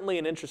is certainly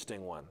an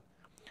interesting one.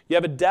 You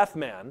have a deaf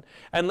man.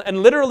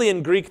 And literally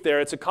in Greek there,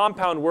 it's a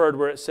compound word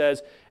where it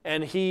says,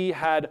 and he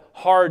had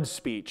hard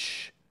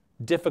speech,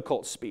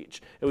 difficult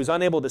speech. It was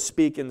unable to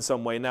speak in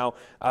some way. Now,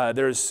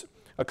 there's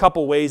a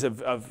couple ways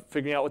of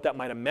figuring out what that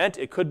might have meant.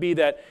 It could be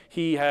that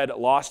he had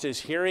lost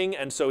his hearing,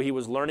 and so he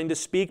was learning to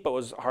speak, but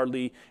was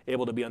hardly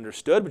able to be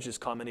understood, which is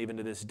common even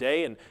to this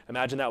day. And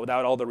imagine that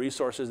without all the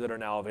resources that are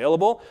now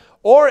available.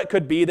 Or it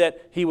could be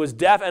that he was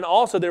deaf, and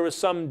also there was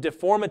some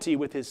deformity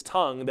with his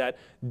tongue that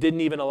didn't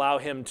even allow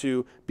him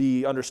to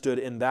be understood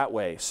in that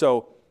way.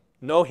 So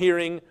no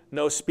hearing,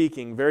 no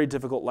speaking. Very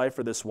difficult life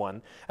for this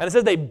one. And it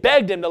says they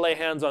begged him to lay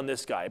hands on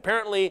this guy.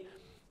 Apparently,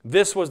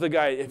 this was the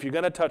guy. If you're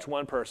going to touch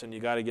one person, you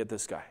got to get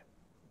this guy.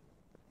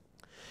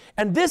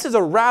 And this is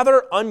a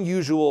rather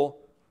unusual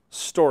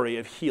story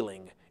of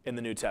healing in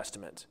the New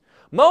Testament.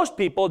 Most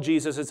people,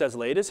 Jesus, it says,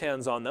 laid his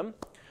hands on them,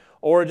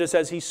 or it just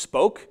says he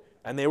spoke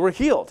and they were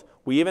healed.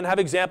 We even have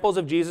examples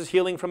of Jesus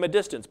healing from a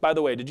distance. By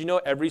the way, did you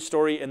know every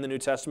story in the New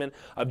Testament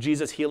of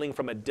Jesus healing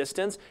from a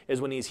distance is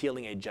when he's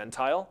healing a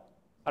Gentile?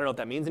 I don't know if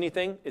that means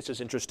anything. It's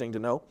just interesting to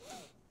know.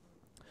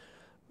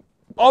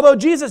 Although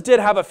Jesus did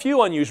have a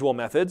few unusual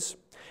methods,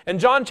 in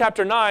John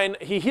chapter 9,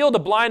 he healed a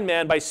blind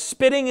man by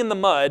spitting in the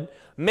mud,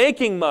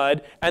 making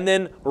mud, and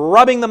then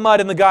rubbing the mud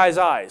in the guy's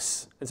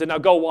eyes and said, now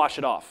go wash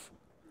it off.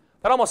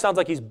 That almost sounds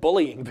like he's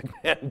bullying the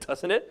man,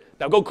 doesn't it?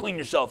 Now go clean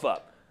yourself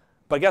up.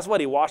 But guess what?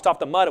 He washed off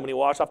the mud, and when he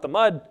washed off the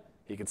mud,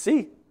 he could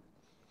see.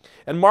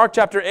 In Mark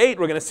chapter 8,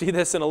 we're going to see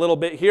this in a little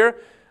bit here,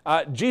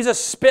 Jesus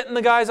spit in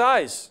the guy's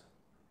eyes.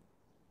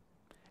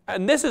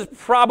 And this is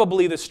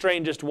probably the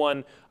strangest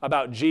one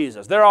about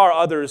Jesus. There are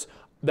others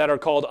that are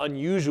called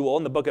unusual.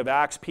 In the book of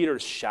Acts,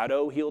 Peter's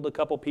shadow healed a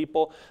couple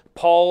people.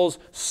 Paul's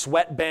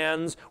sweat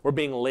bands were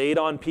being laid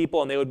on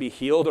people and they would be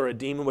healed, or a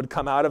demon would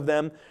come out of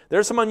them.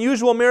 There's some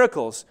unusual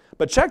miracles.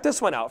 But check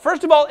this one out.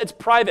 First of all, it's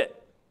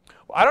private.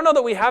 I don't know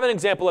that we have an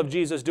example of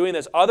Jesus doing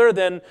this other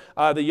than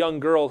the young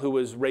girl who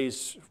was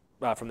raised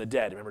from the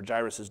dead. Remember,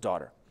 Jairus'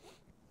 daughter.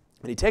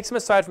 And he takes him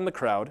aside from the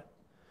crowd.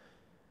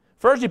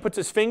 First, he puts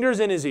his fingers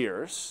in his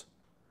ears,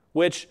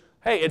 which,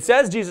 hey, it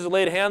says Jesus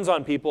laid hands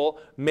on people.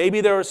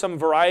 Maybe there was some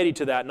variety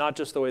to that, not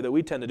just the way that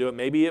we tend to do it.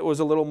 Maybe it was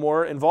a little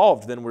more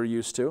involved than we're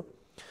used to.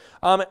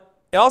 It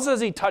also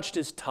says he touched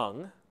his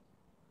tongue,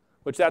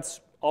 which that's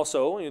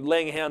also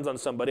laying hands on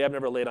somebody. I've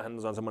never laid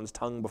hands on someone's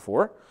tongue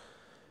before.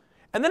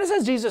 And then it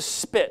says Jesus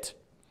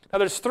spit. Now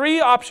there's three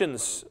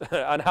options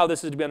on how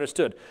this is to be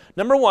understood.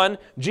 Number one,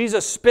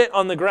 Jesus spit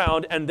on the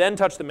ground and then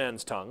touched the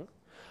man's tongue.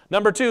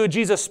 Number two,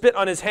 Jesus spit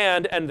on his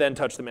hand and then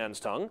touched the man's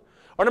tongue.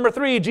 Or number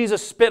three,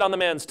 Jesus spit on the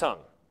man's tongue.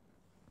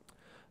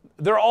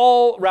 They're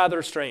all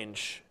rather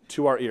strange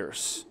to our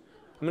ears.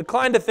 I'm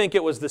inclined to think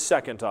it was the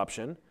second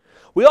option.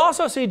 We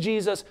also see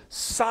Jesus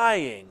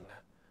sighing.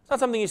 It's not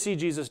something you see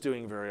Jesus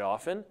doing very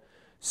often.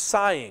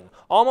 Sighing,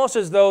 almost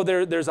as though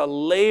there's a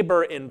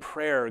labor in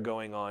prayer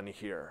going on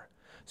here.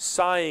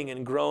 Sighing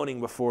and groaning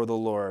before the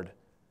Lord.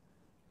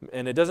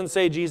 And it doesn't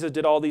say Jesus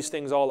did all these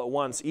things all at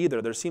once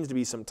either. There seems to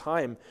be some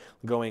time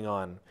going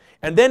on.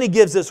 And then he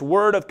gives this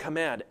word of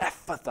command,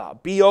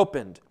 Ephphatha, be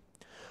opened.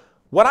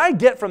 What I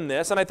get from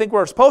this, and I think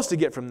we're supposed to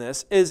get from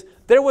this, is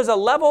there was a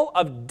level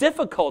of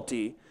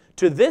difficulty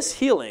to this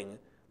healing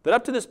that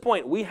up to this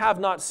point we have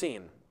not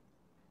seen.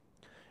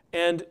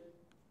 And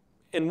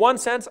in one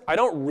sense, I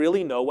don't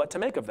really know what to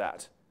make of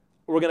that.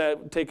 We're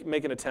going to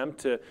make an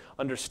attempt to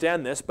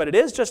understand this, but it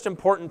is just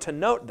important to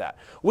note that.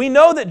 We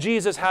know that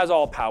Jesus has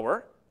all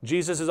power.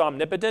 Jesus is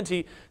omnipotent.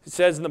 He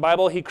says in the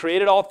Bible, he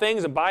created all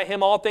things, and by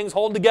him all things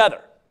hold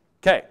together.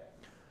 Okay.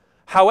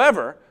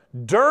 However,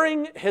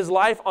 during his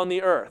life on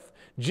the earth,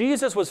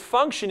 Jesus was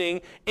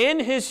functioning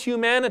in his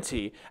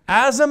humanity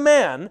as a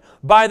man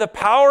by the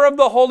power of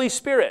the Holy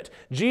Spirit.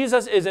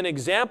 Jesus is an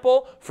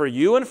example for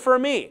you and for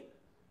me.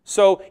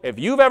 So if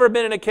you've ever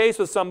been in a case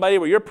with somebody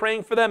where you're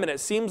praying for them and it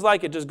seems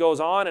like it just goes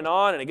on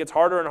and it gets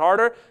harder and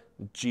harder,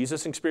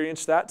 Jesus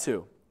experienced that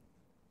too.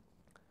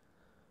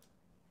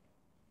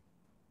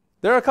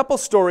 There are a couple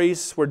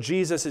stories where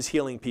Jesus is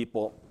healing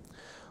people,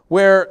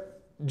 where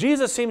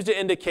Jesus seems to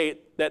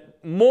indicate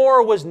that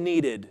more was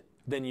needed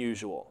than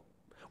usual.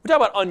 We talk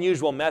about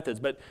unusual methods,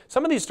 but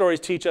some of these stories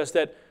teach us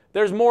that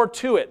there's more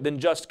to it than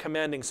just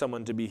commanding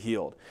someone to be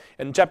healed.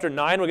 In chapter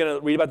 9, we're going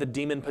to read about the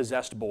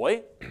demon-possessed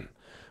boy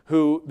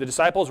who the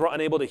disciples were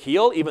unable to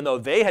heal, even though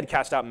they had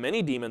cast out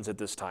many demons at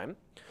this time.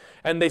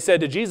 And they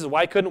said to Jesus,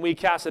 why couldn't we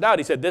cast it out?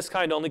 He said, this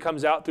kind only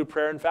comes out through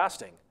prayer and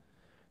fasting.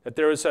 That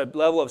there was a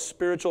level of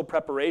spiritual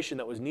preparation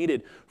that was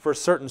needed for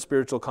certain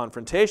spiritual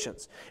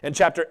confrontations. In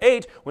chapter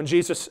 8, when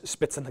Jesus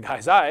spits in the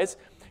guy's eyes,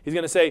 he's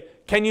going to say,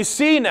 can you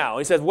see now?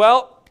 He says,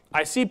 well,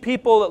 I see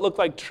people that look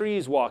like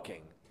trees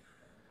walking.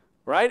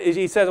 Right?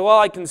 He says, well,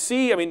 I can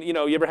see,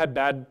 you ever had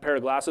bad pair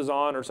of glasses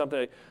on or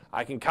something?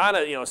 I can kind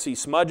of, see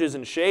smudges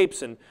and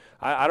shapes, and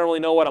I don't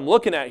really know what I'm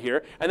looking at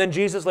here. And then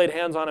Jesus laid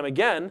hands on him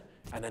again,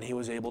 and then he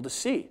was able to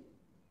see.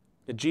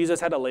 Jesus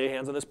had to lay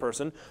hands on this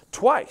person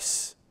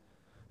twice.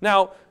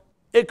 Now,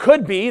 it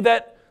could be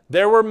that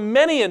there were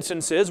many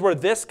instances where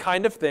this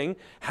kind of thing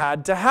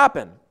had to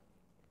happen.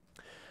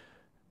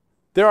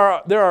 There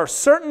are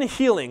certain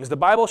healings, the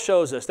Bible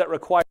shows us, that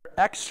require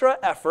extra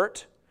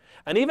effort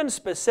and even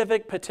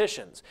specific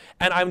petitions.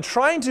 And I'm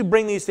trying to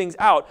bring these things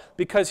out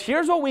because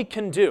here's what we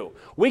can do.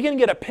 We can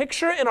get a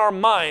picture in our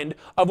mind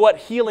of what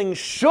healing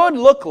should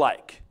look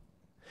like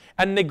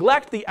and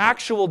neglect the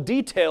actual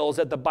details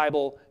that the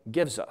Bible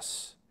gives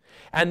us.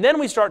 And then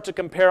we start to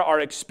compare our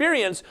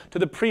experience to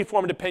the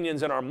preformed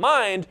opinions in our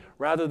mind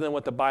rather than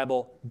what the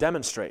Bible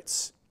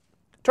demonstrates.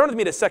 Turn with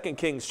me to 2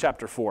 Kings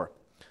chapter 4.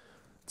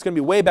 It's going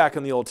to be way back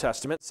in the Old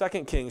Testament,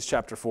 2 Kings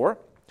chapter 4.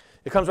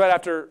 It comes right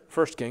after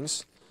 1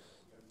 Kings.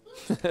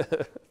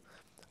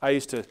 I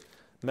used to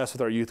mess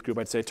with our youth group.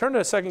 I'd say, turn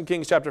to 2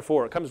 Kings chapter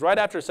 4. It comes right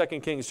after 2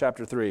 Kings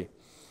chapter 3.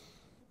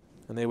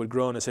 And they would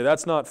groan and say,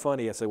 that's not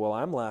funny. I say, well,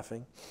 I'm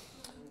laughing.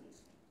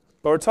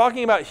 But we're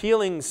talking about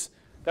healings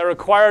that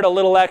required a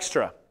little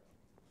extra.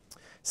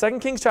 2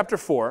 Kings chapter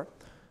 4,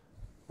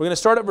 we're going to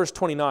start at verse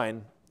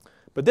 29.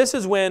 But this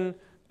is when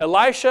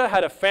Elisha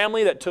had a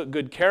family that took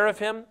good care of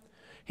him.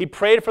 He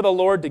prayed for the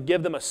Lord to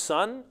give them a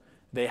son.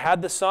 They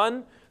had the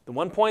son. At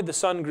one point, the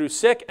son grew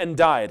sick and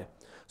died.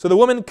 So the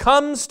woman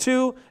comes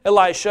to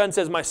Elisha and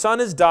says, my son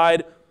has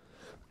died.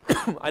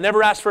 I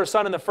never asked for a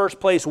son in the first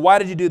place. Why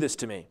did you do this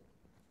to me?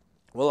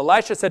 Well,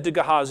 Elisha said to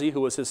Gehazi,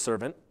 who was his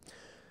servant,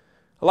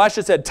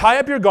 Elisha said, tie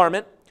up your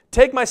garment,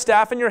 take my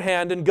staff in your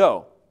hand, and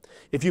go.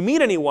 If you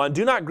meet anyone,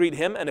 do not greet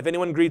him, and if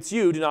anyone greets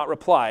you, do not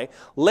reply.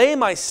 Lay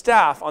my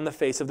staff on the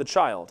face of the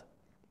child.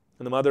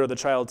 And the mother of the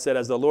child said,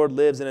 as the Lord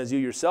lives and as you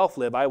yourself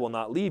live, I will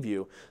not leave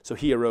you. So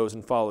he arose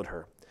and followed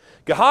her.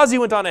 Gehazi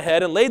went on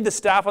ahead and laid the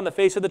staff on the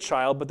face of the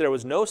child, but there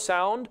was no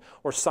sound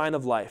or sign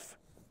of life.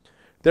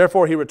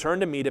 Therefore he returned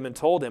to meet him and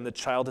told him, the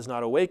child has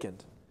not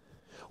awakened.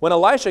 When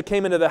Elisha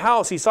came into the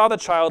house, he saw the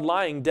child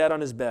lying dead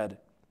on his bed.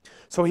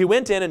 So he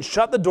went in and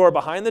shut the door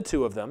behind the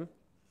two of them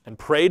and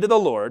prayed to the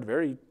Lord.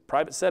 Very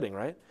private setting,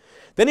 right?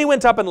 Then he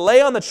went up and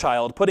lay on the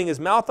child, putting his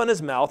mouth on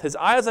his mouth, his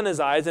eyes on his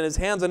eyes, and his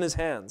hands on his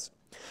hands.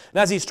 And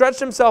as he stretched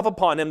himself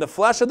upon him, the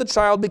flesh of the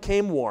child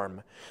became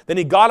warm. Then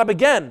he got up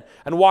again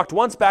and walked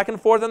once back and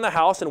forth in the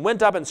house and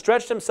went up and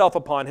stretched himself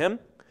upon him.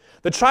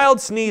 The child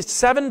sneezed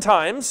 7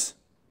 times,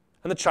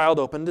 and the child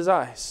opened his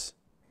eyes.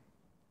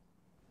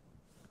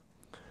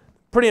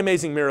 Pretty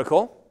amazing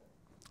miracle.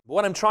 But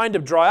what I'm trying to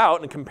draw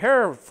out and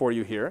compare for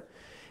you here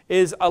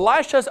is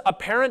Elisha's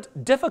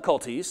apparent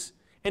difficulties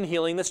in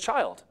healing this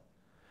child.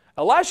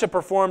 Elisha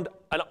performed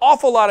an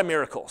awful lot of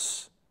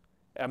miracles.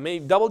 I may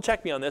double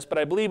check me on this, but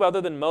I believe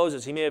other than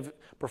Moses, he may have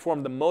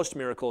performed the most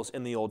miracles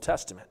in the Old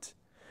Testament.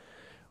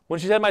 When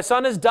she said, my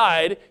son has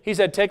died, he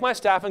said, take my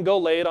staff and go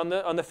lay it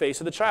on the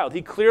face of the child.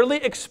 He clearly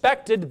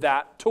expected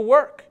that to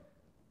work.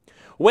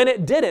 When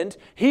it didn't,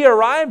 he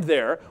arrived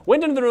there,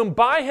 went into the room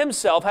by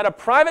himself, had a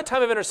private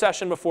time of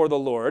intercession before the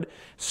Lord,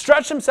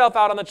 stretched himself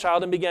out on the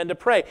child and began to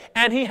pray.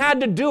 And he had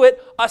to do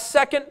it a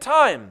second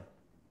time.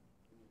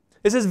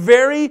 This is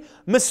very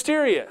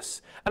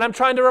mysterious. And I'm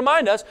trying to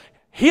remind us,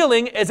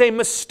 healing is a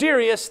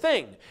mysterious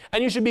thing.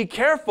 And you should be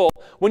careful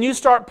when you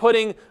start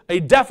putting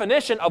a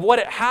definition of what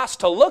it has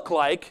to look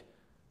like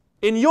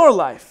in your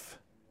life,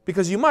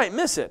 because you might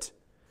miss it.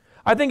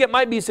 I think it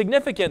might be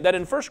significant that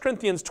in 1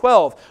 Corinthians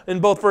 12, in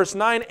both verse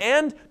 9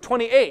 and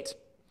 28,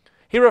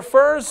 he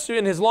refers to,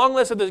 in his long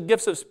list of the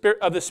gifts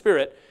of the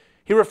Spirit,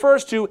 he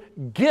refers to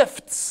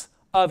gifts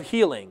of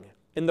healing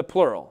in the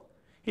plural.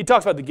 He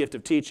talks about the gift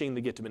of teaching, the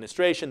gift of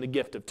administration, the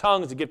gift of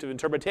tongues, the gift of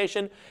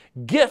interpretation,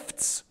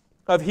 gifts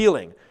of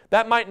healing.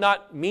 That might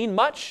not mean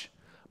much,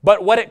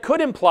 but what it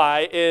could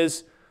imply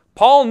is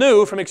Paul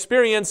knew from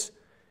experience,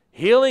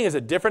 healing is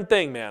a different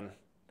thing, man.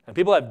 And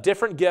people have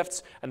different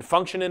gifts and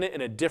function in it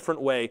in a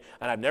different way.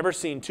 And I've never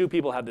seen two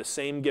people have the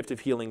same gift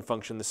of healing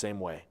function the same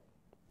way.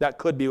 That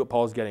could be what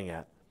Paul's getting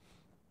at.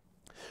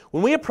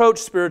 When we approach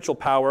spiritual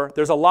power,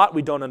 there's a lot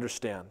we don't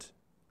understand.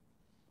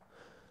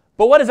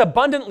 But what is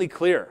abundantly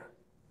clear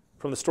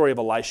from the story of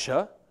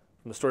Elisha,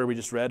 from the story we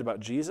just read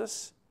about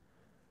Jesus,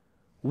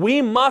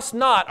 we must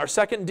not, our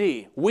second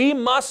D, we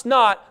must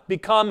not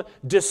become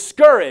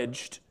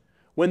discouraged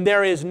when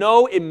there is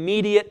no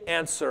immediate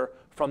answer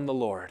from the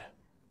Lord.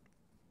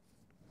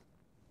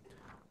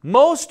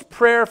 Most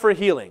prayer for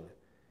healing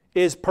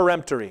is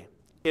peremptory.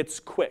 It's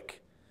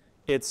quick.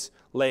 It's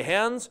lay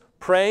hands,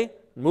 pray,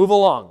 move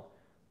along.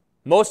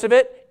 Most of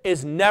it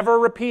is never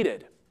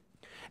repeated.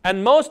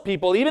 And most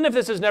people, even if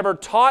this is never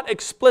taught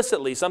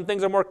explicitly, some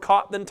things are more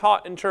caught than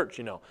taught in church,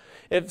 you know.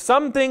 If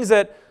some things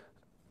that,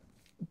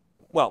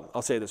 well,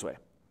 I'll say it this way.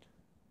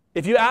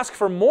 If you ask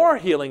for more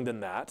healing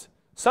than that,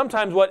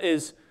 sometimes what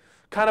is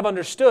kind of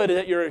understood is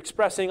that you're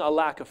expressing a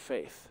lack of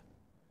faith.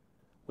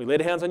 We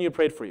laid hands on you,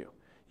 prayed for you.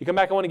 You come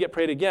back and want to get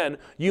prayed again,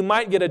 you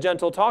might get a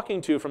gentle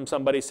talking to from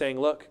somebody saying,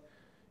 look,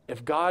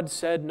 if God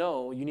said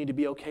no, you need to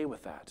be okay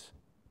with that.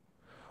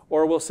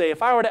 Or we'll say,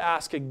 if I were to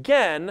ask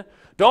again,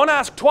 don't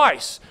ask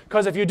twice,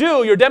 because if you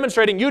do, you're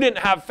demonstrating you didn't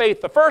have faith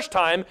the first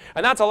time,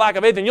 and that's a lack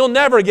of faith, and you'll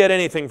never get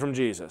anything from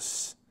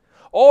Jesus.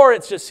 Or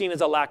it's just seen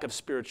as a lack of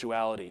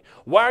spirituality.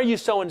 Why are you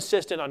so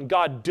insistent on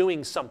God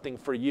doing something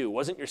for you?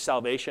 Wasn't your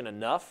salvation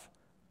enough?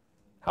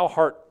 How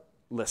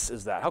heartless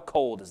is that? How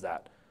cold is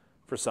that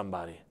for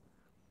somebody?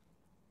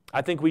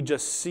 I think we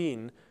just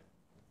seen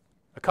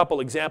a couple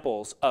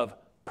examples of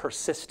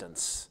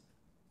persistence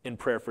in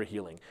prayer for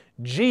healing.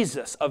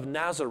 Jesus of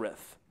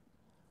Nazareth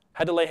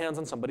had to lay hands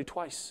on somebody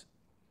twice.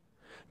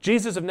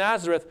 Jesus of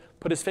Nazareth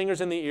put his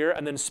fingers in the ear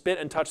and then spit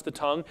and touched the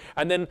tongue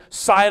and then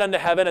sighed unto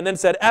heaven and then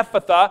said,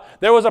 Ephphatha.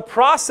 There was a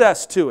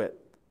process to it.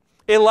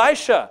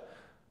 Elisha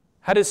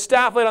had his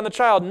staff laid on the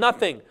child,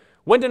 nothing.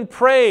 Went and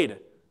prayed,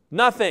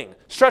 nothing.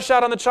 Stretched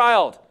out on the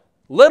child,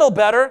 little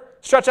better.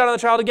 Stretched out on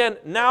the child again,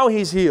 now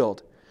he's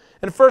healed.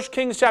 In 1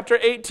 Kings chapter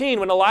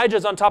 18, when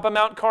Elijah's on top of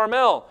Mount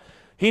Carmel,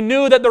 he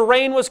knew that the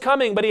rain was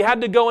coming, but he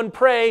had to go and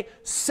pray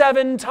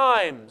 7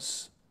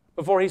 times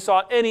before he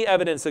saw any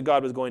evidence that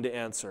God was going to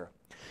answer.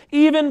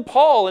 Even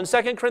Paul in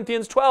 2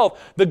 Corinthians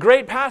 12, the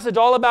great passage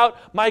all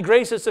about my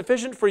grace is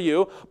sufficient for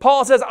you,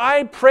 Paul says,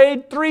 I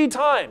prayed 3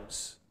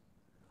 times.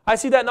 I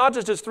see that not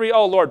just as 3,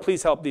 oh Lord,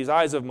 please help these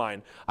eyes of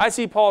mine. I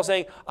see Paul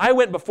saying, I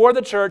went before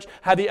the church,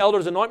 had the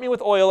elders anoint me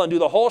with oil and do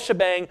the whole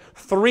shebang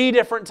 3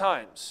 different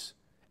times.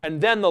 And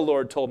then the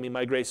Lord told me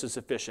my grace is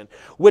sufficient.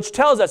 Which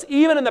tells us,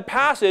 even in the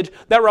passage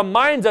that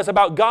reminds us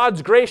about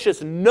God's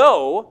gracious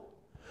no,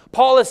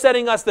 Paul is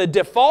setting us the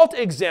default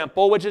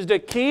example, which is to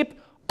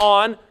keep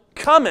on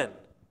coming,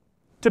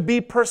 to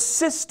be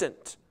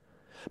persistent.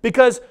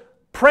 Because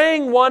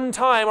praying 1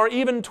 time or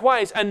even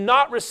twice and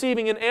not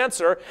receiving an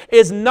answer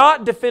is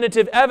not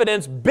definitive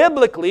evidence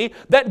biblically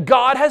that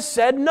God has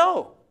said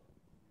no.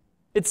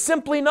 It's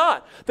simply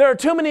not. There are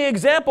too many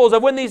examples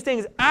of when these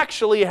things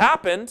actually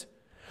happened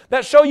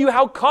that show you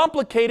how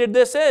complicated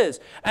this is.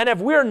 And if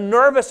we're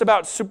nervous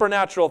about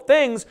supernatural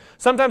things,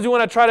 sometimes we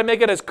want to try to make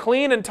it as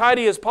clean and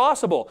tidy as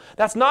possible.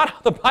 That's not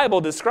how the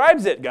Bible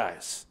describes it,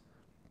 guys.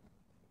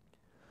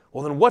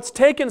 Well, then what's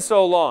taken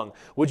so long?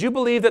 Would you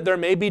believe that there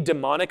may be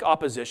demonic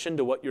opposition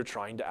to what you're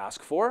trying to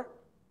ask for?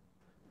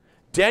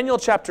 Daniel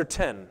chapter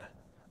 10,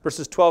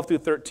 verses 12 through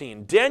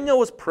 13. Daniel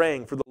was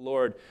praying for the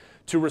Lord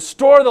to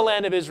restore the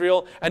land of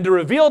Israel and to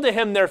reveal to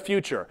him their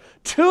future.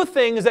 2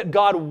 things that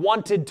God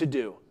wanted to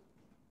do.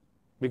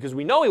 Because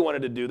we know he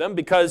wanted to do them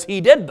because he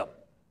did them.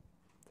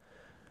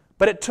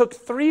 But it took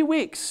 3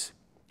 weeks,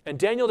 and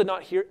Daniel did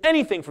not hear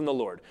anything from the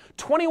Lord.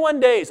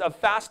 21 days of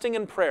fasting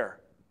and prayer.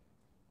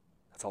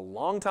 That's a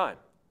long time.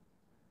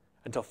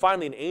 Until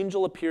finally an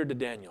angel appeared to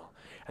Daniel.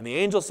 And the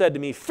angel said to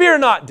me, fear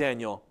not,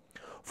 Daniel,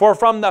 For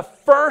from the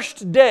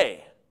first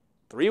day,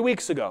 3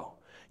 weeks ago,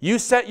 you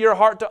set your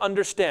heart to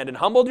understand and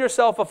humbled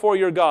yourself before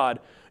your God.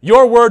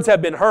 Your words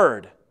have been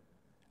heard,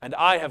 and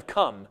I have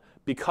come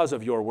because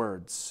of your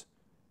words.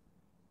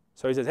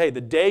 So he says, hey, the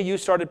day you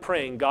started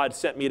praying, God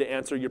sent me to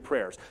answer your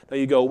prayers. Now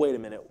you go, wait a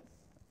minute,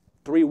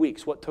 3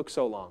 weeks, what took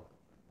so long?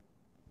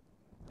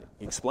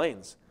 He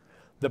explains,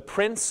 the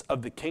prince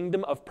of the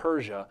kingdom of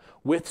Persia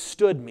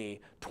withstood me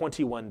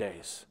 21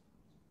 days.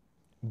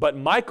 But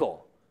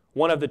Michael,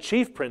 one of the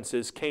chief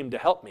princes, came to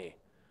help me,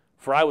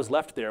 for I was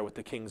left there with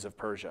the kings of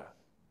Persia.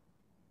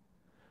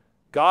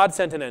 God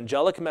sent an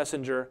angelic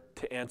messenger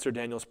to answer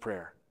Daniel's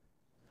prayer.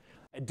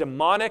 A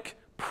demonic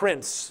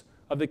prince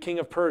of the king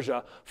of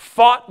Persia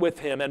fought with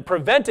him and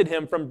prevented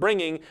him from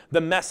bringing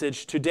the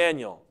message to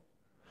Daniel.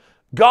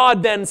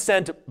 God then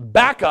sent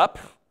backup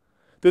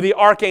through the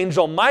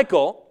archangel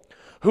Michael,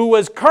 who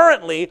was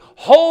currently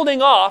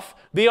holding off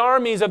the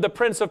armies of the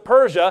prince of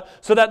Persia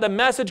so that the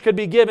message could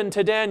be given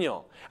to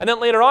Daniel. And then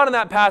later on in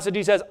that passage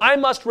he says, I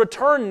must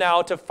return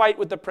now to fight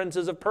with the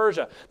princes of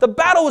Persia. The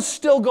battle was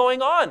still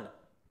going on.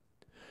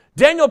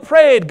 Daniel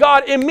prayed.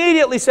 God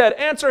immediately said,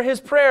 answer his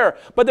prayer.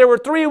 But there were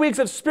 3 weeks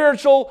of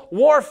spiritual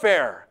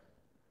warfare.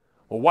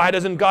 Well, why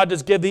doesn't God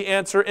just give the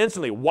answer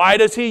instantly? Why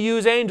does he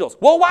use angels?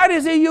 Well, why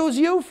does he use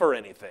you for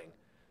anything?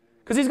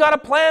 Because he's got a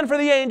plan for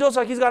the angels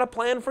like he's got a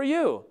plan for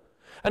you.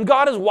 And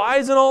God is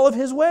wise in all of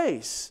his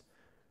ways.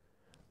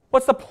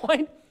 What's the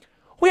point?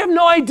 We have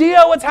no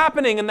idea what's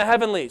happening in the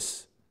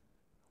heavenlies.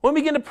 When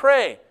we begin to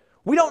pray,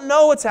 we don't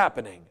know what's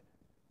happening.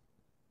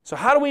 So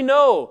how do we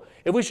know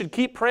if we should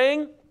keep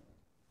praying?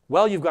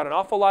 Well, you've got an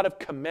awful lot of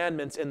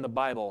commandments in the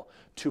Bible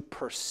to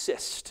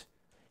persist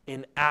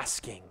in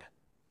asking.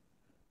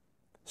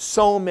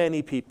 So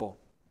many people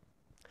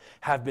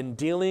have been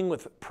dealing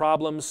with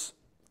problems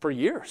for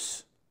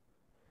years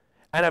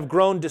and have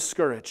grown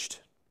discouraged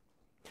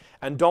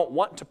and don't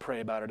want to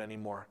pray about it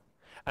anymore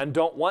and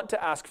don't want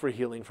to ask for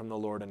healing from the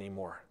Lord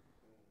anymore.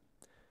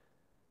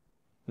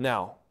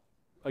 Now,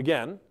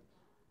 again,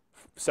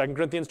 2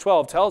 Corinthians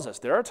 12 tells us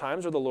there are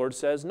times where the Lord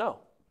says no.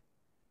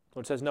 The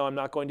Lord says, no, I'm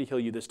not going to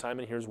heal you this time,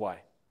 and here's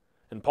why.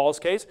 In Paul's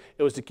case,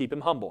 it was to keep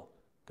him humble,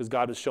 because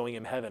God was showing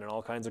him heaven and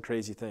all kinds of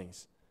crazy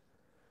things.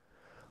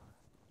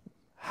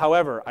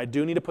 However, I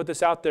do need to put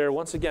this out there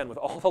once again with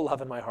all the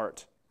love in my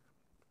heart.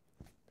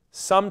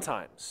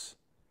 Sometimes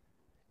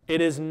it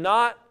is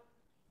not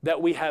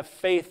that we have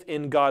faith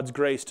in God's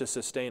grace to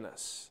sustain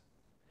us.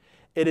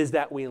 It is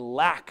that we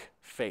lack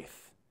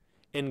faith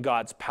in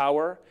God's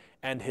power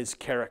and his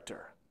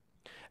character.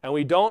 And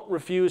we don't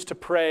refuse to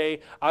pray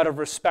out of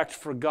respect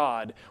for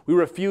God. We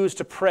refuse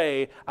to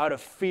pray out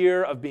of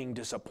fear of being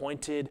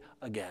disappointed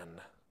again.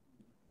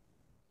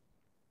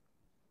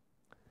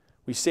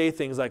 We say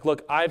things like,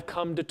 look, I've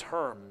come to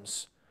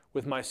terms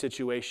with my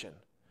situation.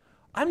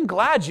 I'm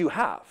glad you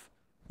have.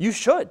 You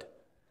should.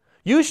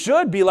 You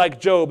should be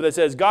like Job that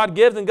says, God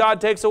gives and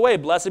God takes away.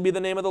 Blessed be the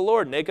name of the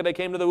Lord. Naked I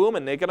came to the womb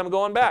and naked I'm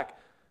going back.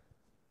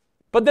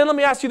 But then let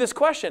me ask you this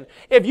question.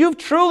 If you've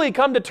truly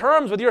come to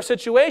terms with your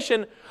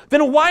situation,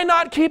 then why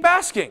not keep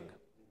asking?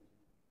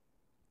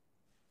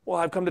 Well,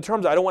 I've come to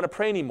terms. I don't want to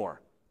pray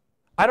anymore.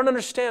 I don't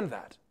understand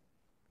that.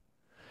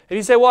 If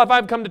you say, well, if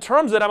I've come to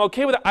terms with it, I'm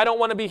okay with it. I don't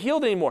want to be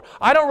healed anymore.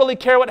 I don't really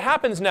care what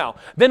happens now.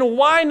 Then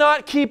why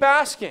not keep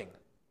asking?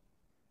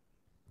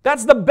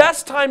 That's the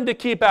best time to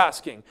keep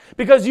asking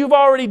because you've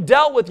already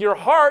dealt with your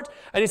heart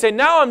and you say,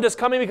 now I'm just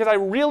coming because I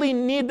really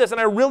need this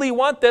and I really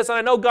want this and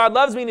I know God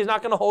loves me and he's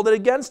not going to hold it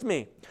against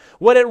me.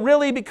 What it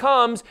really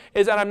becomes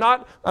is that I'm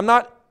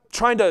not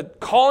trying to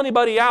call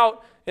anybody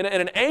out in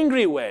an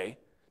angry way,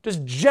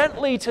 just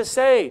gently to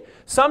say.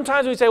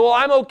 Sometimes we say, well,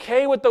 I'm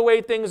okay with the way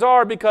things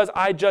are because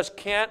I just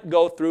can't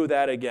go through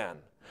that again.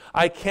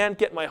 I can't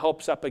get my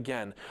hopes up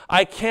again.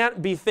 I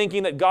can't be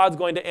thinking that God's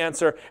going to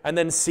answer and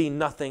then see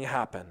nothing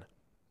happen.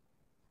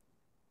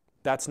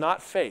 That's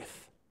not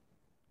faith.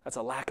 That's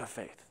a lack of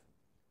faith.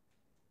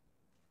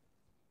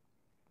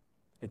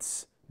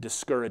 It's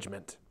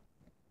discouragement.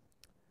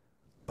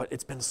 But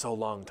it's been so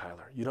long,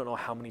 Tyler. You don't know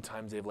how many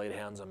times they've laid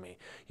hands on me.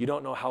 You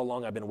don't know how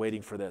long I've been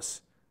waiting for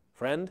this.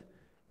 Friend,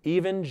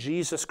 even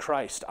Jesus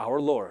Christ, our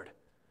Lord,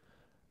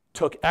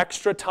 took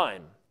extra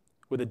time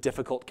with a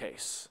difficult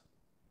case.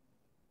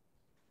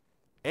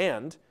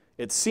 And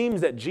it seems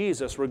that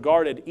Jesus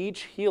regarded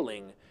each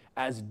healing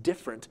as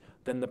different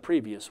than the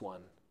previous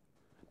one.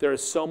 There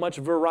is so much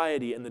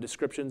variety in the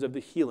descriptions of the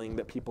healing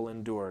that people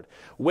endured.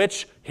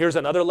 Which, here's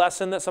another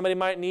lesson that somebody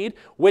might need,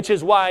 which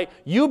is why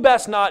you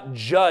best not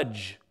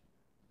judge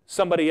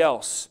somebody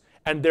else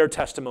and their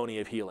testimony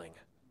of healing.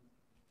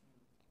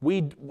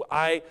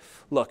 I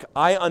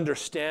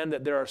understand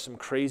that there are some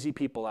crazy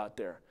people out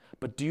there,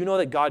 but do you know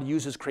that God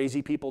uses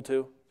crazy people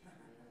too?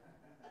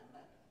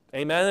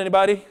 Amen,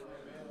 anybody? Amen.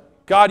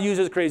 God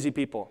uses crazy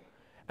people.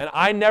 And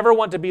I never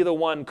want to be the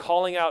one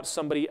calling out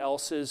somebody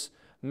else's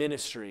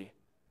ministry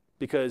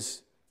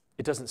because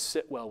it doesn't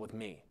sit well with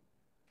me.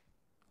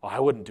 Oh,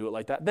 I wouldn't do it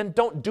like that. Then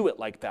don't do it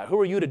like that. Who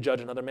are you to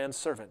judge another man's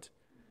servant?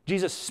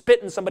 Jesus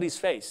spit in somebody's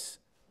face.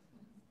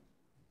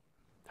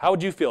 How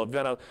would you feel?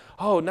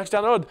 Next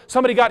down the road,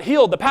 somebody got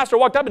healed. The pastor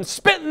walked up and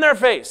spit in their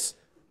face.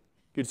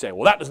 You'd say,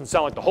 well, that doesn't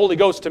sound like the Holy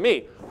Ghost to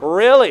me.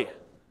 Really?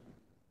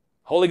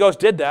 Holy Ghost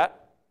did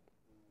that.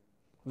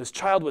 This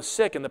child was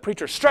sick and the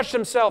preacher stretched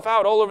himself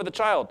out all over the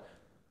child.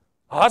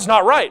 Oh, that's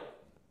not right.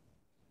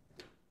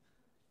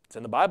 It's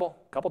in the Bible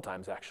a couple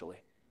times, actually.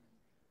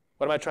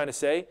 What am I trying to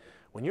say?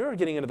 When you're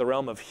getting into the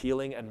realm of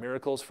healing and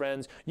miracles,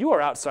 friends, you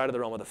are outside of the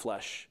realm of the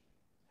flesh.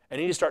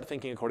 And you need to start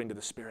thinking according to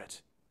the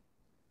Spirit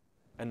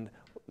and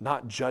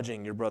not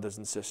judging your brothers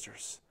and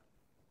sisters.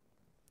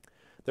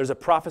 There's a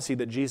prophecy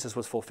that Jesus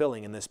was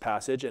fulfilling in this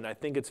passage, and I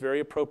think it's very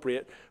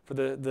appropriate for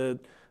the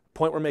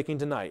point we're making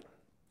tonight.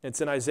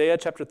 It's in Isaiah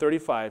chapter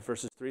 35,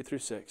 verses 3 through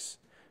 6.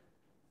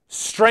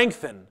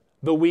 Strengthen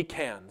the weak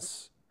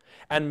hands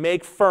and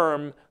make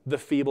firm the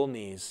feeble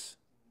knees.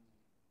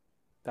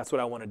 That's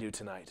what I want to do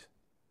tonight.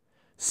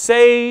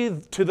 Say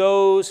to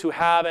those who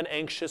have an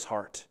anxious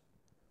heart,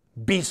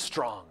 be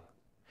strong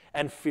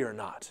and fear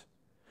not.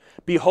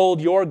 Behold,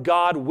 your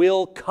God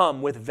will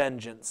come with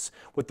vengeance,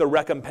 with the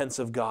recompense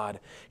of God.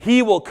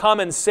 He will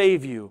come and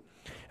save you.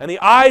 And the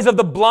eyes of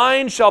the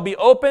blind shall be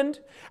opened,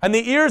 and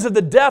the ears of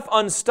the deaf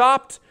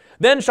unstopped.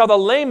 Then shall the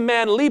lame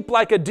man leap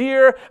like a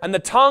deer, and the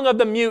tongue of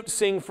the mute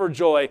sing for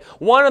joy.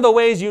 One of the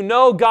ways you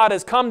know God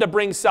has come to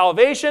bring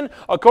salvation,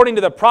 according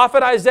to the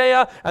prophet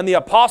Isaiah and the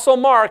apostle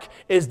Mark,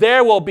 is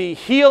there will be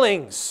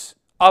healings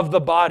of the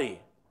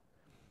body.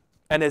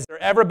 And has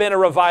there ever been a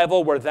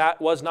revival where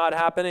that was not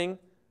happening?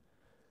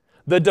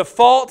 The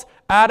default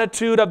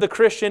attitude of the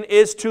Christian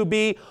is to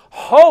be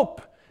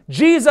hope.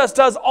 Jesus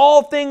does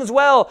all things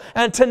well,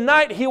 and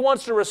tonight He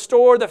wants to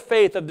restore the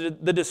faith of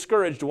the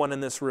discouraged one in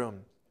this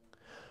room.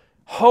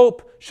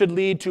 Hope should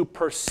lead to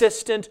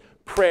persistent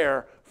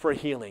prayer for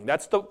healing.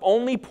 That's the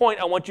only point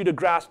I want you to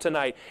grasp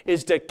tonight,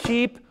 is to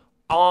keep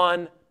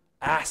on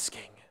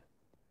asking.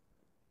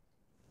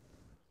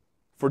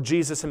 For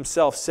Jesus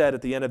Himself said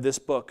at the end of this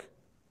book,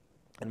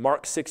 in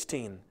Mark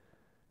 16,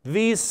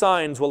 these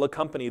signs will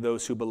accompany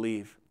those who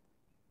believe.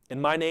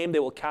 In my name they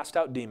will cast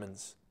out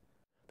demons.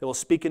 They will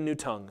speak in new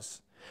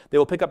tongues. They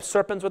will pick up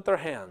serpents with their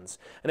hands.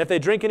 And if they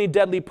drink any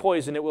deadly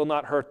poison, it will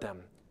not hurt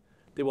them.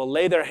 They will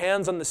lay their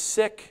hands on the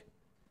sick,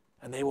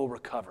 and they will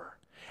recover.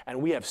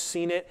 And we have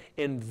seen it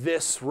in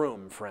this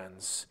room,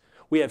 friends.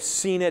 We have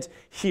seen it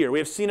here. We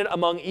have seen it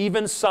among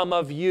even some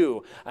of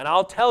you. And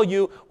I'll tell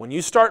you, when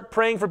you start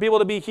praying for people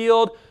to be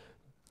healed,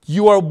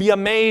 you will be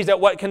amazed at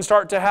what can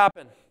start to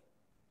happen.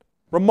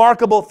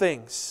 Remarkable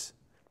things.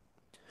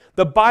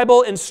 The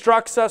Bible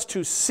instructs us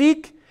to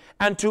seek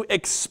and to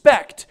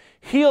expect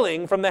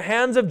healing from the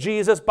hands of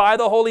Jesus by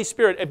the Holy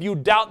Spirit. If you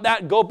doubt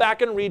that, go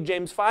back and read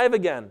James 5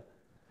 again.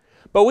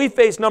 But we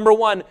face, number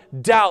one,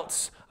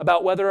 doubts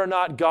about whether or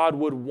not God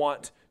would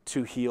want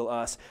to heal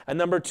us. And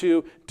number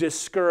two,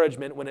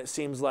 discouragement when it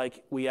seems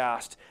like we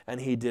asked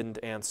and He didn't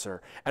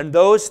answer. And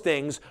those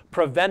things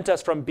prevent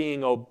us from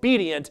being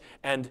obedient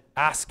and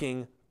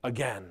asking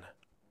again.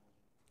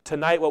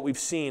 Tonight what we've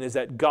seen is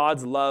that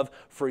God's love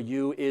for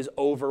you is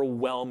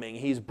overwhelming.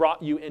 He's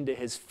brought you into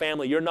His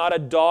family. You're not a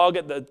dog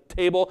at the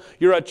table.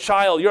 You're a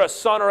child. You're a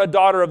son or a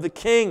daughter of the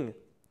King.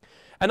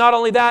 And not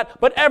only that,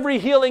 but every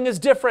healing is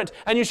different,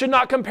 and you should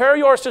not compare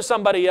yours to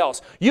somebody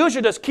else. You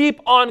should just keep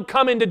on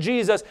coming to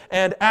Jesus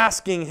and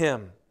asking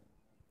Him.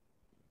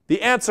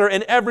 The answer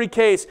in every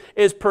case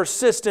is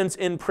persistence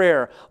in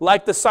prayer,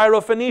 like the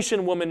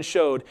Syrophoenician woman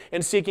showed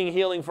in seeking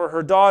healing for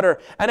her daughter,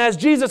 and as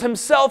Jesus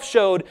Himself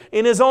showed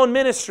in His own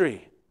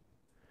ministry.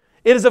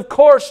 It is of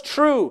course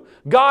true,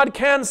 God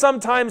can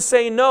sometimes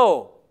say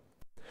no,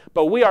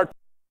 but we are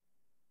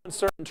in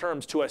certain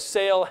terms to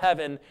assail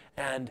heaven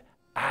and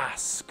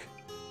ask.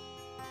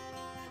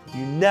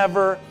 You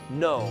never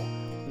know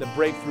when the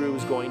breakthrough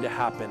is going to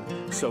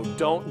happen, so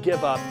don't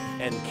give up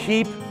and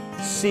keep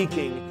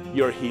seeking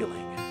your healing.